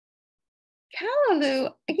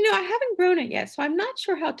 callaloo, I haven't grown it yet, so I'm not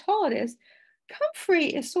sure how tall it is. Comfrey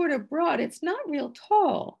is sort of broad. It's not real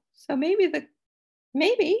tall. So maybe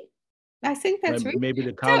I think that's maybe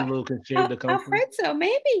the callaloo can shade the comfrey. Alfredo,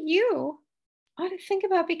 maybe you ought to think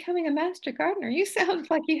about becoming a master gardener. You sound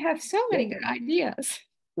like you have so many good ideas.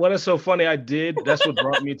 Well, that's so funny. I did. That's what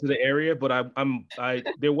brought me to the area, but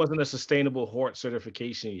there wasn't a sustainable hort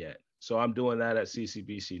certification yet. So I'm doing that at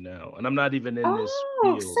CCBC now. And I'm not even in this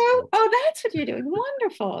field. That's what you're doing.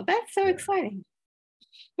 Wonderful. That's so exciting.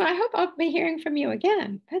 Well, I hope I'll be hearing from you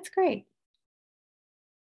again. That's great.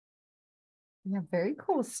 Yeah, very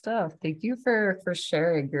cool stuff. Thank you for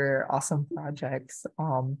sharing your awesome projects.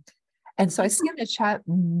 And so I see in the chat,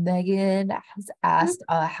 Megan has asked,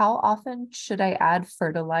 how often should I add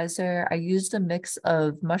fertilizer? I used a mix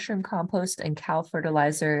of mushroom compost and cow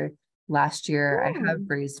fertilizer last year. I have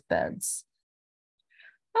raised beds.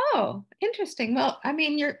 Oh, interesting. Well, I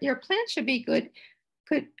mean, your plant should be good.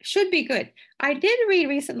 Should be good. I did read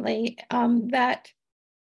recently that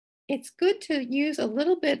it's good to use a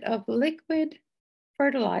little bit of liquid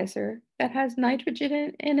fertilizer that has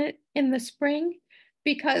nitrogen in it in the spring,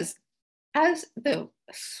 because as the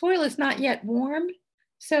soil is not yet warm,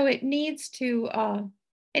 so it needs a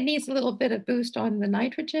little bit of boost on the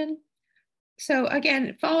nitrogen. So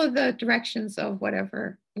again, follow the directions of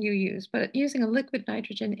whatever you use, but using a liquid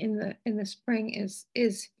nitrogen in the spring is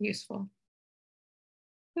useful.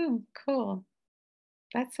 Cool.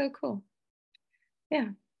 That's so cool. Yeah.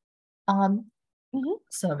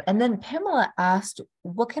 So, and then Pamela asked,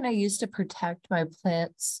 what can I use to protect my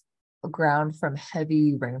plants' ground from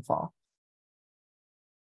heavy rainfall?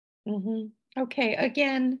 Okay,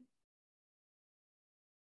 again,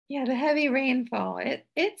 Yeah, the heavy rainfall.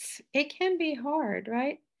 It can be hard,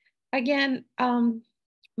 right? Again,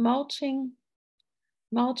 mulching,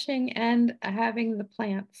 mulching and having the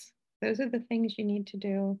plants. Those are the things you need to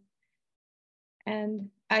do. And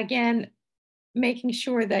again, making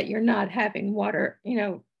sure that you're not having water,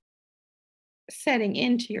 setting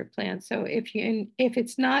into your plants. So if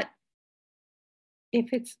it's not,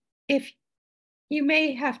 if you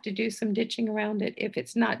may have to do some ditching around it if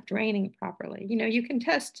it's not draining properly. You can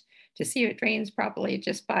test to see if it drains properly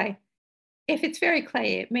just by, if it's very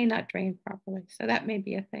clay, it may not drain properly. So that may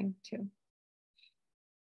be a thing too.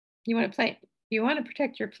 You want to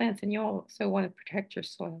protect your plants, and you also want to protect your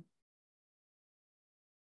soil.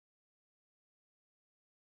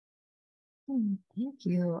 Thank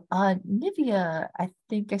you. Nivea, I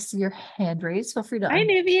think I see your hand raised. Feel free to Hi,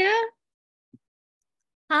 Nivea.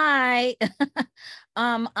 Hi.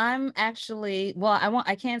 I'm actually, well,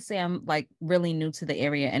 I can't say I'm like really new to the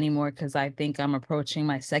area anymore because I think I'm approaching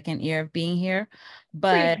my second year of being here.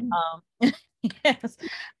 But yes,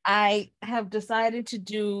 I have decided to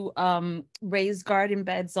do raised garden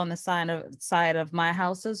beds on the side of my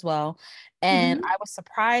house as well. And I was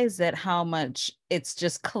surprised at how much it's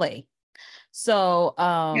just clay. So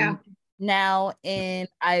now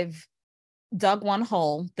I've dug one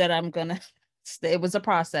hole that I'm gonna it was a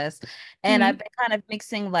process, and I've been kind of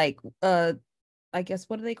mixing like I guess,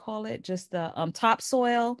 what do they call it, just the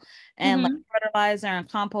topsoil and like fertilizer and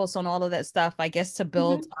compost and all of that stuff, I guess, to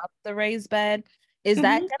build up the raised bed. Is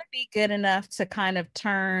that gonna be good enough to kind of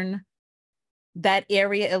turn that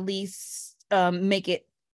area, at least make it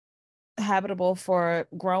habitable for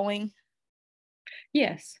growing?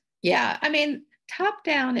 Yes. Yeah. I mean, top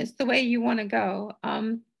down is the way you want to go.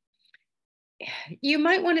 You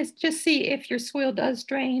might want to just see if your soil does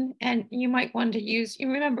drain, and you might want to you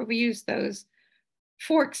remember we use those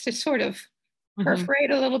forks to sort of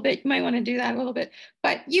perforate a little bit. You might want to do that a little bit,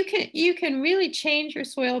 but you can really change your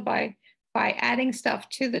soil by adding stuff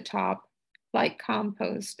to the top, like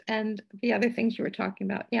compost and the other things you were talking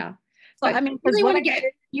about. Yeah. So But I mean, you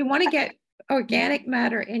want to get organic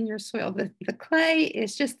matter in your soil. The clay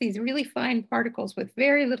is just these really fine particles with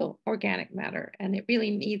very little organic matter, and it really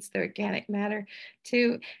needs the organic matter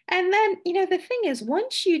to. And then, the thing is,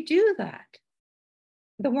 once you do that,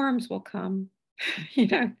 the worms will come.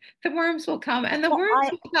 The worms will come, and the worms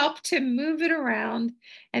will help to move it around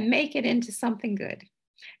and make it into something good.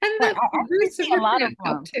 And I the actually roots of see a your lot of plant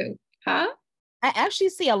help too. Huh? I actually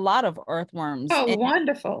see a lot of earthworms Oh,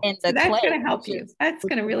 wonderful. in So the that's clay. going to help you. That's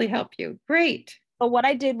going to really help you. Great. So what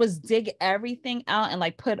I did was dig everything out and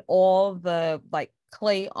like put all the like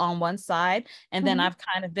clay on one side, and then I've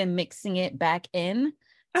kind of been mixing it back in,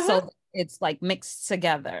 so it's like mixed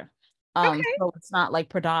together. So it's not like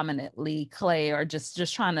predominantly clay or just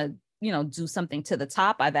trying to, do something to the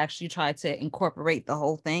top. I've actually tried to incorporate the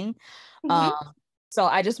whole thing. So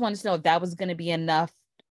I just wanted to know if that was going to be enough,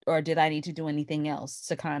 or did I need to do anything else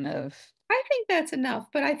to kind of? I think that's enough,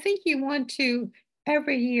 but I think you want to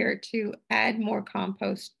every year to add more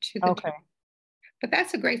compost to the top. But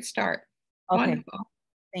that's a great start. Okay. Wonderful.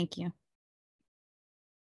 Thank you.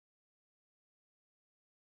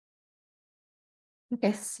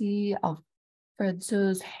 I see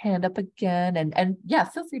Alfredo's hand up again, and yeah,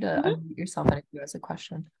 feel free to unmute yourself if you have a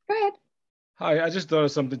question. Go ahead. Hi, I just thought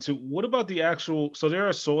of something too. What about the actual, so there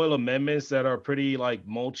are soil amendments that are pretty like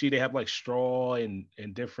mulchy. They have like straw and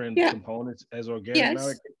different components as organic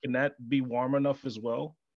matter. Can that be warm enough as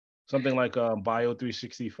well? Something like Bio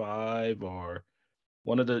 365 or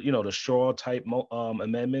one of the, the straw type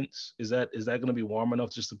amendments. Is that going to be warm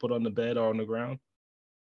enough just to put on the bed or on the ground?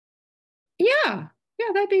 Yeah,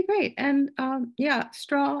 that'd be great. And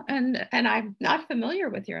straw. And I'm not familiar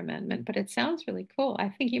with your amendment, but it sounds really cool. I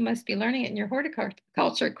think you must be learning it in your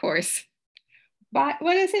horticulture course.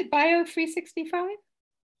 What is it? Bio 365?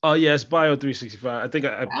 Oh yeah, it's Bio 365. I think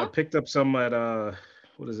I picked up some at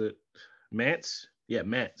what is it? Mance? Yeah,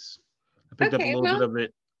 Mance. I picked up a little bit of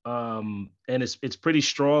it. And it's pretty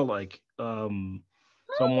straw like. So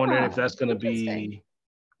I'm wondering if that's gonna be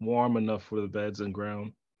warm enough for the beds and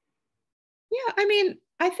ground. Yeah, I mean,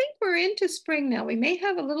 I think we're into spring now. We may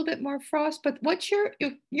have a little bit more frost, but what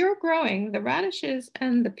you're growing, the radishes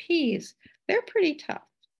and the peas, they're pretty tough.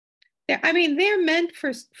 They're meant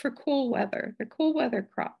for cool weather, the cool weather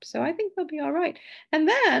crop. So I think they'll be all right. And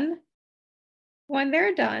then when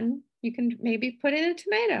they're done, you can maybe put in a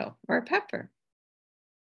tomato or a pepper.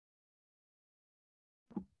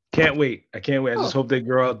 Can't wait. I can't wait. I just hope they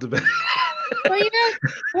grow out the bed. Well,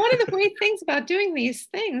 one of the great things about doing these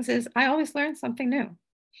things is I always learn something new.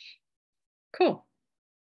 Cool.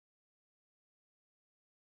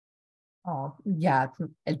 Oh, yeah,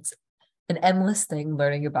 it's an endless thing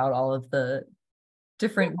learning about all of the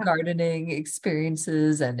different gardening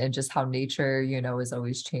experiences and just how nature, is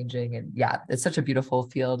always changing. And yeah, it's such a beautiful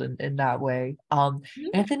field in that way.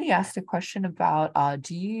 Anthony asked a question about,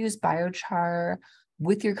 do you use biochar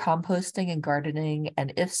with your composting and gardening?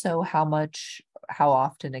 And if so, how much, how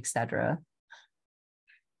often, etc.?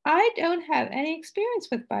 I don't have any experience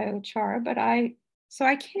with biochar, so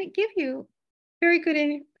I can't give you very good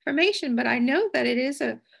information, but I know that it is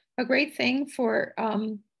a great thing for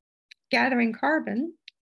gathering carbon.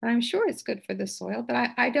 And I'm sure it's good for the soil, but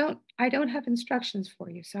I don't have instructions for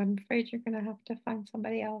you. So I'm afraid you're gonna have to find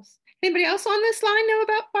somebody else. Anybody else on this line know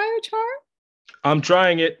about biochar? I'm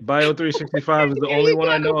trying it. Bio 365 is the There only you one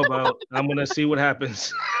I go. know about. I'm gonna see what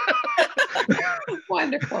happens.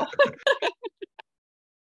 Wonderful.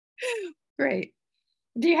 Great.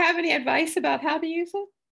 Do you have any advice about how to use it?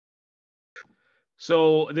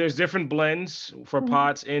 So there's different blends for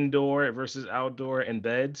pots indoor versus outdoor and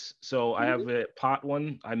beds. So I have a pot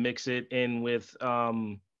one. I mix it in with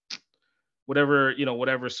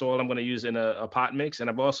whatever soil I'm going to use in a pot mix.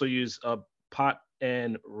 And I've also used a pot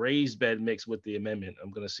and raised bed mix with the amendment.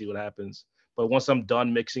 I'm going to see what happens. But once I'm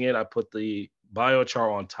done mixing it, I put the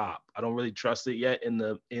biochar on top. I don't really trust it yet in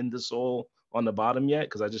the soil on the bottom yet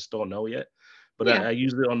because I just don't know yet. But I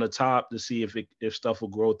use it on the top to see if stuff will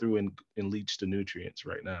grow through and leach the nutrients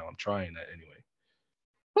right now. I'm trying that anyway.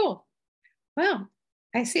 Cool. Well,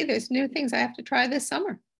 I see there's new things I have to try this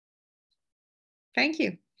summer. Thank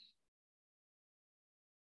you.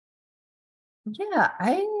 Yeah,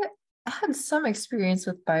 I had some experience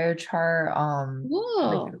with biochar,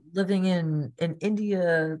 like living in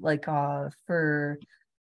India, like for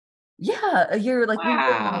a year. Like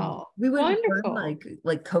we would burn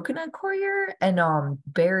like coconut coir and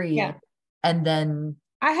berry, and then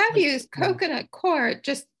I have used coconut coir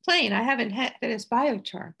just plain. I haven't had it as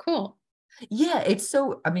biochar. Cool. Yeah, it's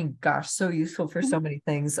so, I mean, gosh, so useful for so many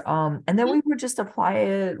things. And then we would just apply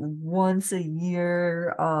it once a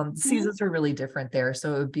year. Seasons are really different there,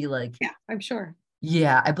 so it would be like, yeah, I'm sure.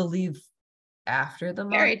 Yeah, I believe after the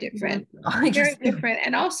very different, very different,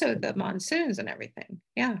 and also the monsoons and everything.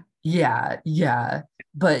 Yeah.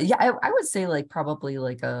 But yeah, I would say like probably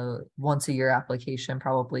like a once a year application,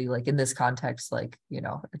 probably like in this context, like,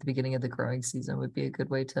 at the beginning of the growing season would be a good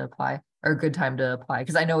way to apply, or a good time to apply.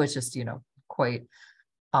 Because I know it's just, quite,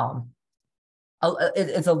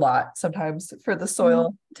 it's a lot sometimes for the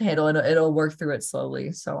soil to handle, and it'll work through it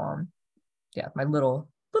slowly. So, yeah, my little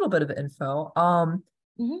bit of info.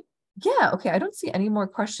 Yeah, okay. I don't see any more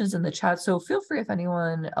questions in the chat. So feel free if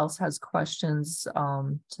anyone else has questions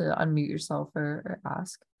to unmute yourself or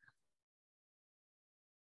ask.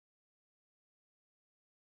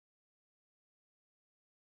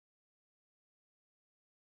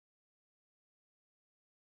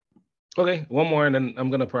 Okay, one more and then I'm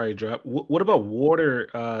gonna probably drop. What about water?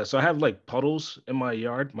 So I have like puddles in my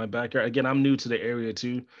yard, my backyard. Again, I'm new to the area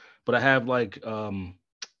too, but I have like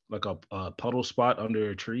a puddle spot under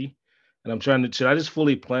a tree, and I'm trying to. Should I just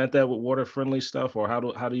fully plant that with water friendly stuff, or how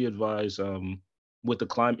do you advise with the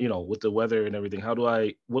climate, with the weather and everything? How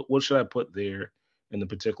do what should I put there in the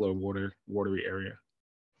particular watery area?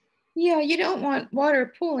 Yeah, you don't want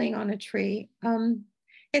water pooling on a tree.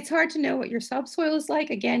 It's hard to know what your subsoil is like.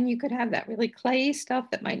 Again, you could have that really clay stuff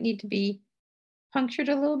that might need to be punctured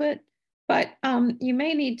a little bit, but you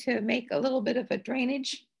may need to make a little bit of a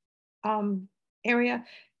drainage area.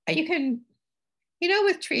 You can,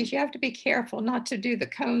 with trees, you have to be careful not to do the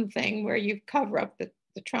cone thing where you cover up the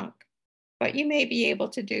trunk, but you may be able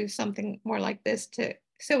to do something more like this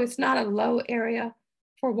so it's not a low area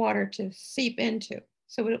for water to seep into,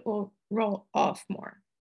 so it will roll off more.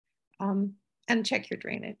 And check your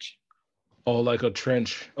drainage. Oh, like a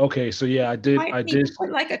trench. Okay, so yeah, I did put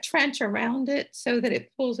like a trench around it so that it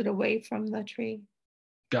pulls it away from the tree.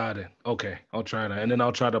 Got it. Okay, I'll try that, and then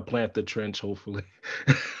I'll try to plant the trench, hopefully.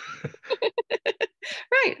 Right,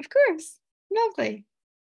 of course. Lovely.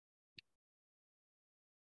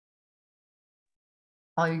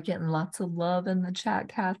 Oh, you're getting lots of love in the chat,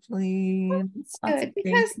 Kathleen. Good,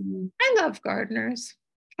 because I love gardeners.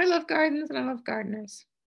 I love gardens and I love gardeners.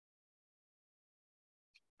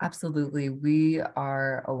 Absolutely. We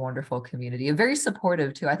are a wonderful community and very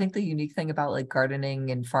supportive too. I think the unique thing about like gardening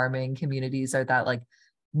and farming communities are that like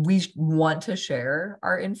we want to share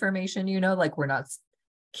our information, like we're not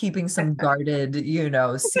keeping some guarded,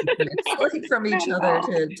 secrets like from each other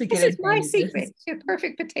to get this is my secret to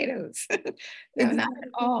perfect potatoes. No, exactly. Not at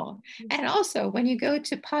all. And also when you go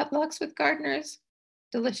to potlucks with gardeners,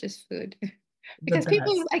 delicious food. Because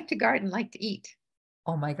people who like to garden like to eat.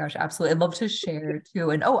 Oh my gosh, absolutely. I'd love to share too.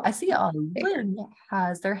 And oh, I see Lynn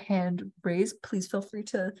has their hand raised. Please feel free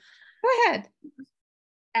to go ahead.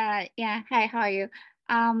 Yeah, hi, how are you?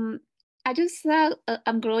 I just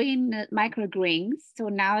I'm growing microgreens. So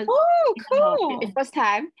now cool. It's first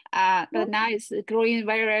time. But now it's growing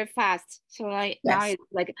very, very fast. So now it's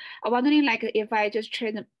like I'm wondering if I just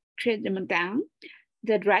trade them down,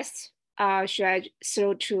 the rest should I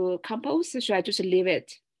throw to compost? Or should I just leave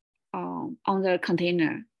it on the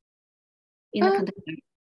container? In the container.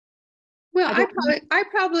 Well, I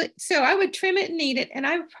would trim it and eat it, and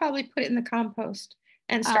I would probably put it in the compost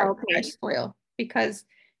and start fresh soil, because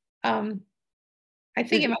I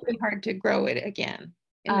think it might be hard to grow it again.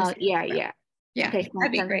 Yeah. Okay,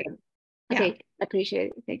 that'd be great. Okay, I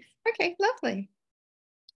appreciate it. Thanks. Okay, lovely.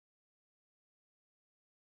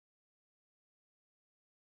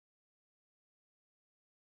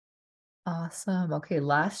 Awesome. Okay,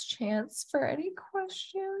 last chance for any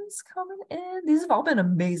questions coming in. These have all been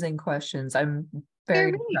amazing questions. I'm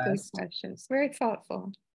very impressed. Good questions. Very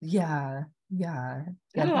thoughtful. Yeah. A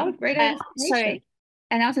lot of great information. Sorry.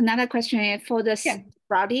 And also another question for the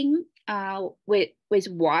sprouting with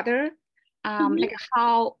water. Like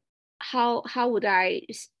how would I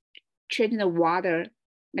treat the water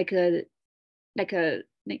within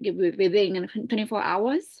 24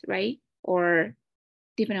 hours, right? Or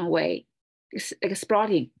different way, like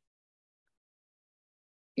sprouting.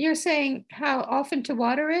 You're saying how often to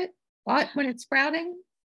water it? When it's sprouting?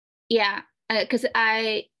 Yeah, because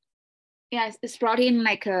it's sprouting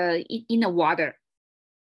in the water.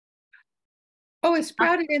 Oh, it's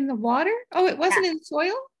sprouted in the water? Oh, it wasn't in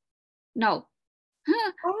soil? No.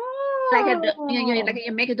 Oh.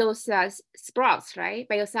 You make those sprouts, right,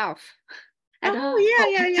 by yourself.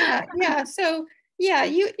 Yeah. So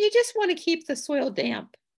you just want to keep the soil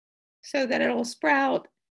damp so that it'll sprout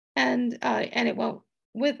and it won't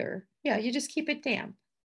wither. Yeah, you just keep it damp.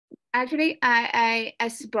 Actually, I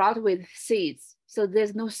sprout with seeds, so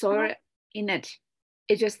there's no soil in it.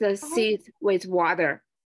 It's just the seeds with water.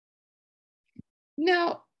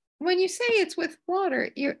 Now, when you say it's with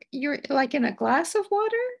water, you're like in a glass of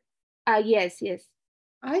water? Yes.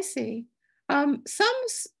 I see.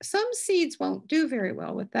 Some seeds won't do very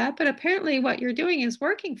well with that, but apparently what you're doing is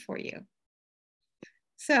working for you.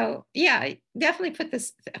 So yeah, definitely put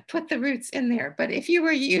the roots in there. But if you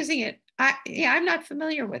were using it, I'm not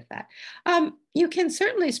familiar with that. You can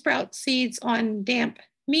certainly sprout seeds on damp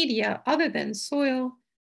media other than soil.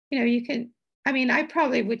 You can. I mean, I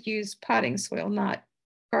probably would use potting soil, not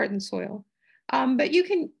garden soil. But you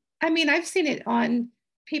can. I mean, I've seen it on.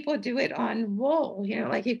 People do it on wool,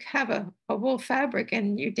 like you have a wool fabric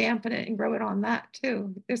and you dampen it and grow it on that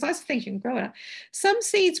too. There's lots of things you can grow it on. Some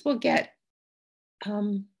seeds will get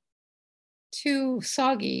too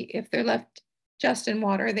soggy if they're left just in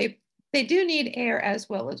water. They do need air as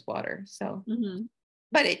well as water. So,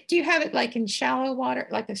 but do you have it like in shallow water,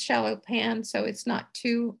 like a shallow pan, so it's not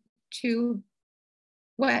too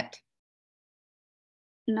wet?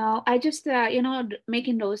 No, I just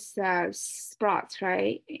making those sprouts,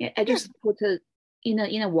 right? I just put it in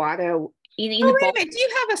the water. Wait a minute. Do you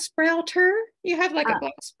have a sprouter? You have like a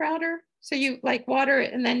block sprouter, so you like water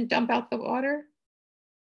it and then dump out the water?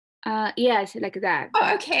 Yes, like that.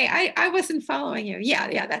 Oh, okay. I wasn't following you.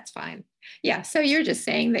 Yeah, that's fine. Yeah, so you're just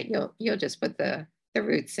saying that you'll just put the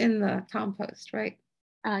roots in the compost, right?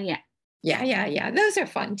 Yeah. Yeah. Those are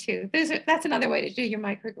fun too. That's another way to do your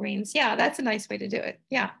microgreens. Yeah, that's a nice way to do it.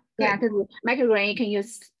 Yeah. Yeah, because microgreen you can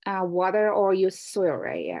use water or use soil,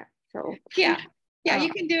 right? Yeah. So yeah,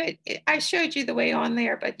 you can do it. I showed you the way on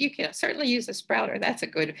there, but you can certainly use a sprouter. That's a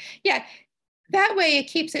good. Yeah, that way it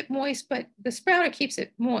keeps it moist, but the sprouter keeps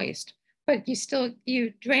it moist. But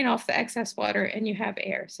you drain off the excess water and you have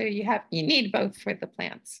air. So you need both for the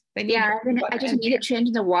plants. They need I just need to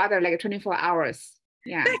change the water like 24 hours.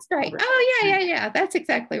 Yeah, that's right. Oh yeah. That's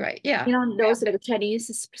exactly right. Yeah, those like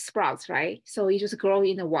Chinese sprouts, right? So you just grow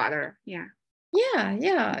in the water. Yeah.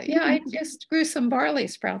 I just grew some barley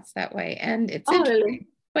sprouts that way, and it's interesting. Really?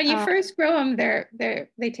 When you first grow them,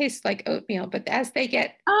 they taste like oatmeal, but as they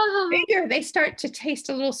get bigger, they start to taste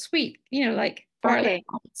a little sweet. Like barley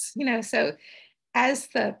malts. So as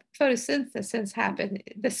the photosynthesis happens,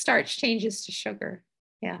 the starch changes to sugar.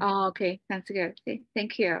 Yeah. Oh, okay, that's good.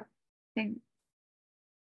 Thank you.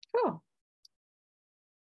 Cool.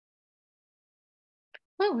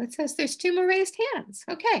 Oh, it says there's 2 more raised hands.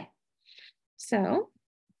 Okay. So,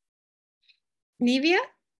 Nivea,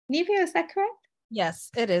 is that correct?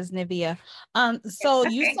 Yes, it is, Nivea. So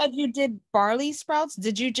you said you did barley sprouts.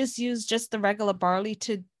 Did you just use the regular barley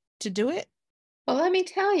to do it? Well, let me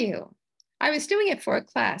tell you, I was doing it for a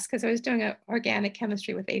class because I was doing organic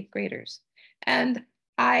chemistry with 8th graders. And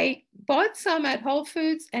I bought some at Whole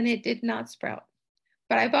Foods and it did not sprout.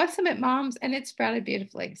 But I bought some at Mom's and it sprouted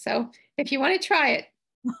beautifully. So if you want to try it,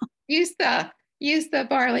 use the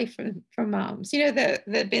barley from Mom's. You know,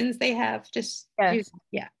 the bins they have, just use,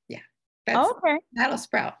 yeah. Okay. That'll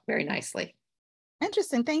sprout very nicely.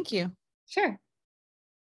 Interesting. Thank you. Sure.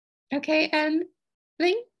 Okay, and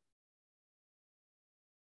Ling?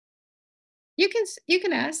 You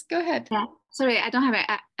can ask. Go ahead. Yeah. Sorry, I don't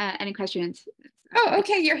have any questions. Oh,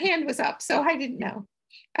 okay. Your hand was up, so I didn't know.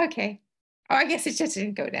 Okay. Oh, I guess it just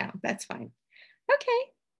didn't go down. That's fine.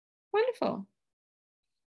 Okay. Wonderful.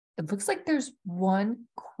 It looks like there's one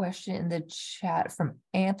question in the chat from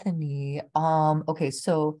Anthony. Okay,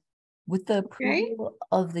 so with the approval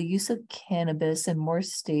of the use of cannabis in more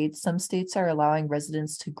states, some states are allowing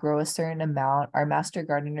residents to grow a certain amount. Are master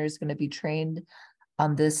gardeners going to be trained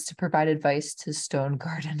on this to provide advice to stone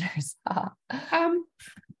gardeners?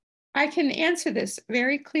 I can answer this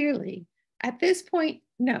very clearly. At this point,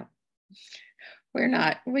 no.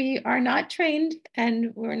 We are not trained,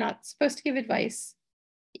 and we're not supposed to give advice,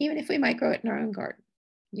 even if we might grow it in our own garden.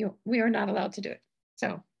 We are not allowed to do it.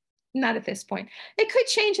 So not at this point. It could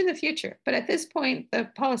change in the future, but at this point, the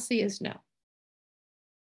policy is no.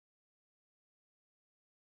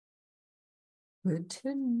 Good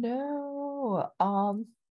to know.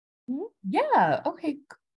 Yeah, okay,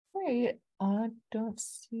 great. I don't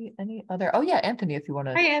see any other. Oh yeah, Anthony, if you want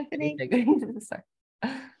to. Hi, Anthony. Sorry.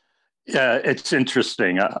 Yeah, it's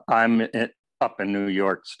interesting. I'm up in New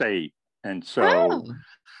York State, and so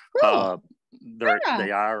cool.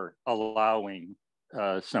 they are allowing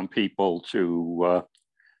some people to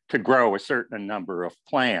grow a certain number of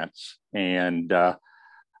plants, and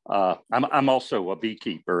I'm also a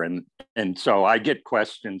beekeeper, and so I get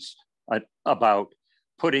questions about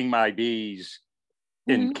putting my bees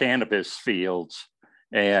in cannabis fields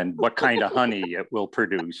and what kind of honey it will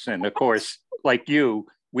produce. And of course, like you,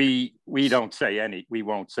 we won't say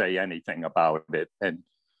anything about it, and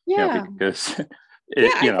because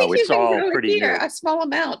it's all pretty new. A small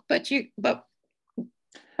amount, but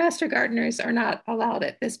master gardeners are not allowed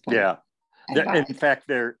at this point. Yeah, in fact,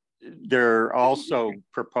 they're also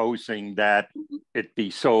proposing that it be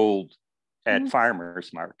sold at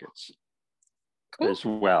farmers markets as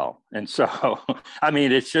well. And so, I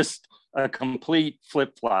mean, it's just a complete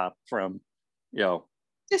flip-flop from,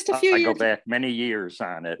 just a few I years. go back many years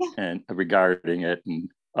on it and regarding it. And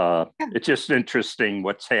it's just interesting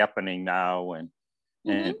what's happening now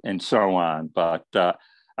and so on. But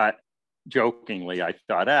jokingly, I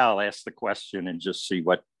thought, I'll ask the question and just see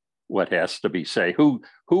what has to be said. Who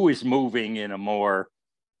is moving in a more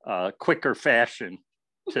quicker fashion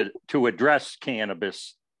to address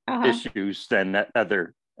cannabis issues than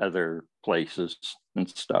other places and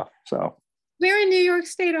stuff. So where in New York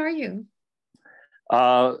State are you?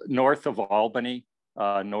 North of Albany,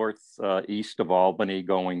 northeast of Albany,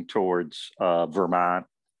 going towards Vermont.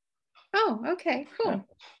 Oh, okay, cool.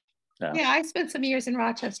 Yeah, I spent some years in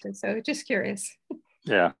Rochester, so just curious.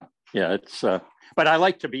 Yeah, it's but I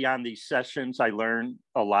like to be on these sessions. I learn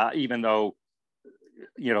a lot, even though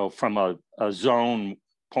from a zone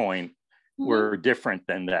point, we're different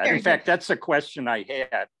than that. In fact, that's a question I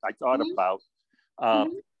thought about.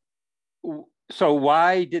 So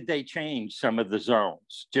why did they change some of the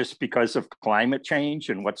zones? Just because of climate change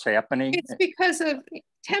and what's happening? It's because of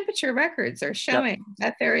temperature records are showing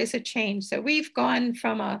that there is a change. So we've gone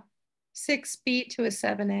from a 6B to a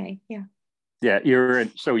 7A. Yeah. Yeah, you're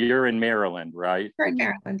in Maryland, right? We're in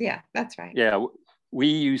Maryland. Yeah, that's right. Yeah, we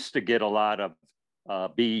used to get a lot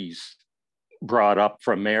of bees brought up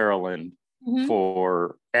from Maryland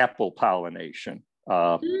for apple pollination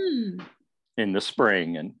in the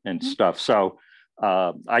spring and stuff. So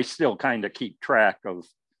I still kind of keep track of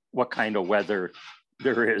what kind of weather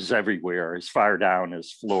there is everywhere, as far down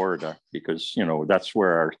as Florida, because that's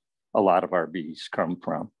where a lot of our bees come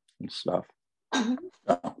from and stuff. So,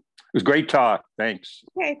 it was great talk. Thanks.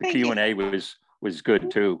 Okay, the Q&A was good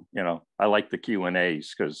too. I like the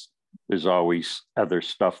Q&As because there's always other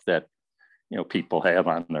stuff that people have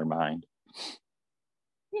on their mind.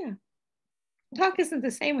 Yeah. Talk isn't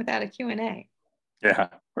the same without a Q&A. Yeah,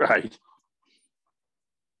 right.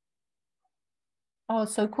 Oh,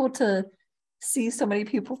 so cool to see so many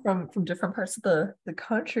people from different parts of the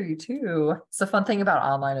country too. It's a fun thing about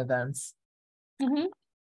online events.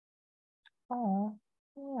 Oh,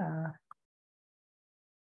 yeah.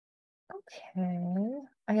 Okay.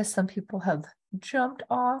 I guess some people have jumped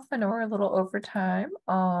off. I know we're a little over time.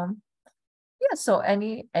 Yeah, so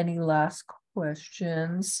any last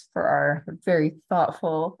questions for our very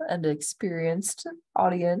thoughtful and experienced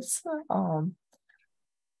audience.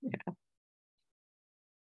 Yeah.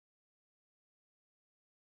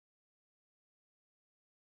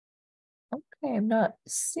 Okay, I'm not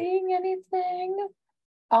seeing anything.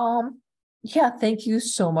 Yeah, thank you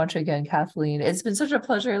so much again, Kathleen. It's been such a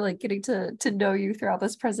pleasure like getting to know you throughout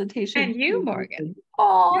this presentation. And you, Morgan.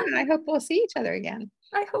 Oh, yeah, I hope we'll see each other again.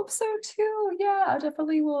 I hope so too. Yeah, I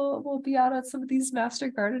definitely will be out at some of these Master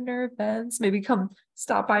Gardener events. Maybe come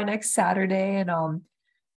stop by next Saturday and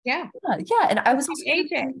yeah. And I was also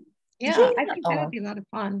AJ. Yeah, I think that would be a lot of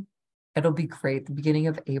fun. It'll be great. The beginning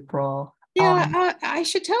of April. Yeah, I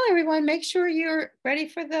should tell everyone, make sure you're ready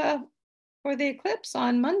for the eclipse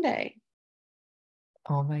on Monday.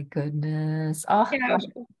 Oh my goodness. Oh, yeah,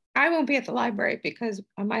 I won't be at the library because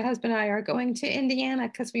my husband and I are going to Indiana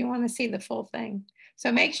because we want to see the full thing.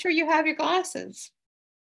 So make sure you have your glasses.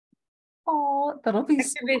 Oh, that'll be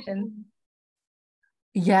so vision. cool.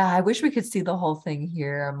 Yeah, I wish we could see the whole thing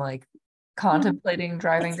here. I'm like contemplating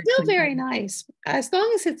driving. It's still very nice, as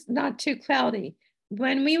long as it's not too cloudy.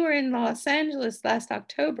 When we were in Los Angeles last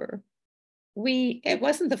October, it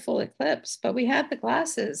wasn't the full eclipse, but we had the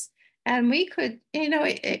glasses and we could,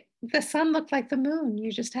 the sun looked like the moon.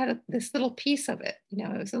 You just had this little piece of it,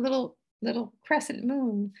 it was a little crescent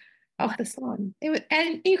moon of the sun.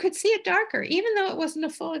 And you could see it darker, even though it wasn't a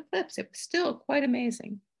full eclipse. It was still quite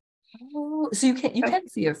amazing. Oh, so you can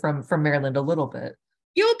see it from Maryland a little bit.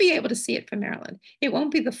 You'll be able to see it from Maryland. It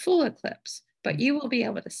won't be the full eclipse, but you will be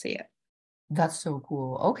able to see it. That's so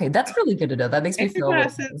cool. Okay, that's really good to know. That makes me feel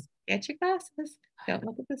glasses. Get your glasses. Don't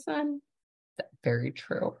look at the sun. Very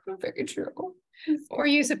true. Very true. Or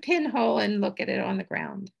use a pinhole and look at it on the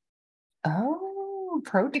ground. Oh,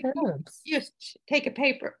 pro tips. Just take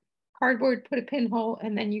a cardboard, put a pinhole,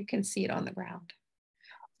 and then you can see it on the ground.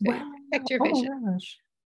 So wow. Protect your vision. Oh my gosh.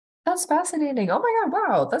 That's fascinating. Oh my God.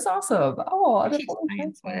 Wow. That's awesome. Oh,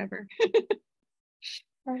 science, whatever.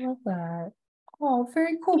 I love that. Oh,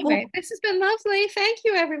 very cool. Anyway, this has been lovely. Thank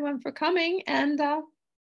you everyone for coming, and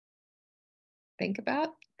think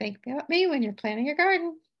about me when you're planting your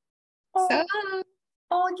garden.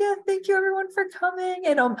 Oh, yeah, thank you everyone for coming.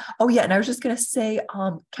 And oh yeah, and I was just gonna say,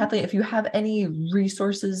 Kathleen, if you have any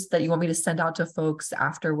resources that you want me to send out to folks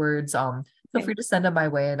afterwards, feel free to send them my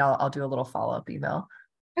way and I'll do a little follow-up email.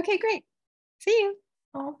 Okay, great. See you.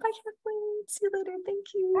 Oh, bye Kathleen. See you later. Thank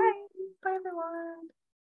you. Bye. Bye everyone.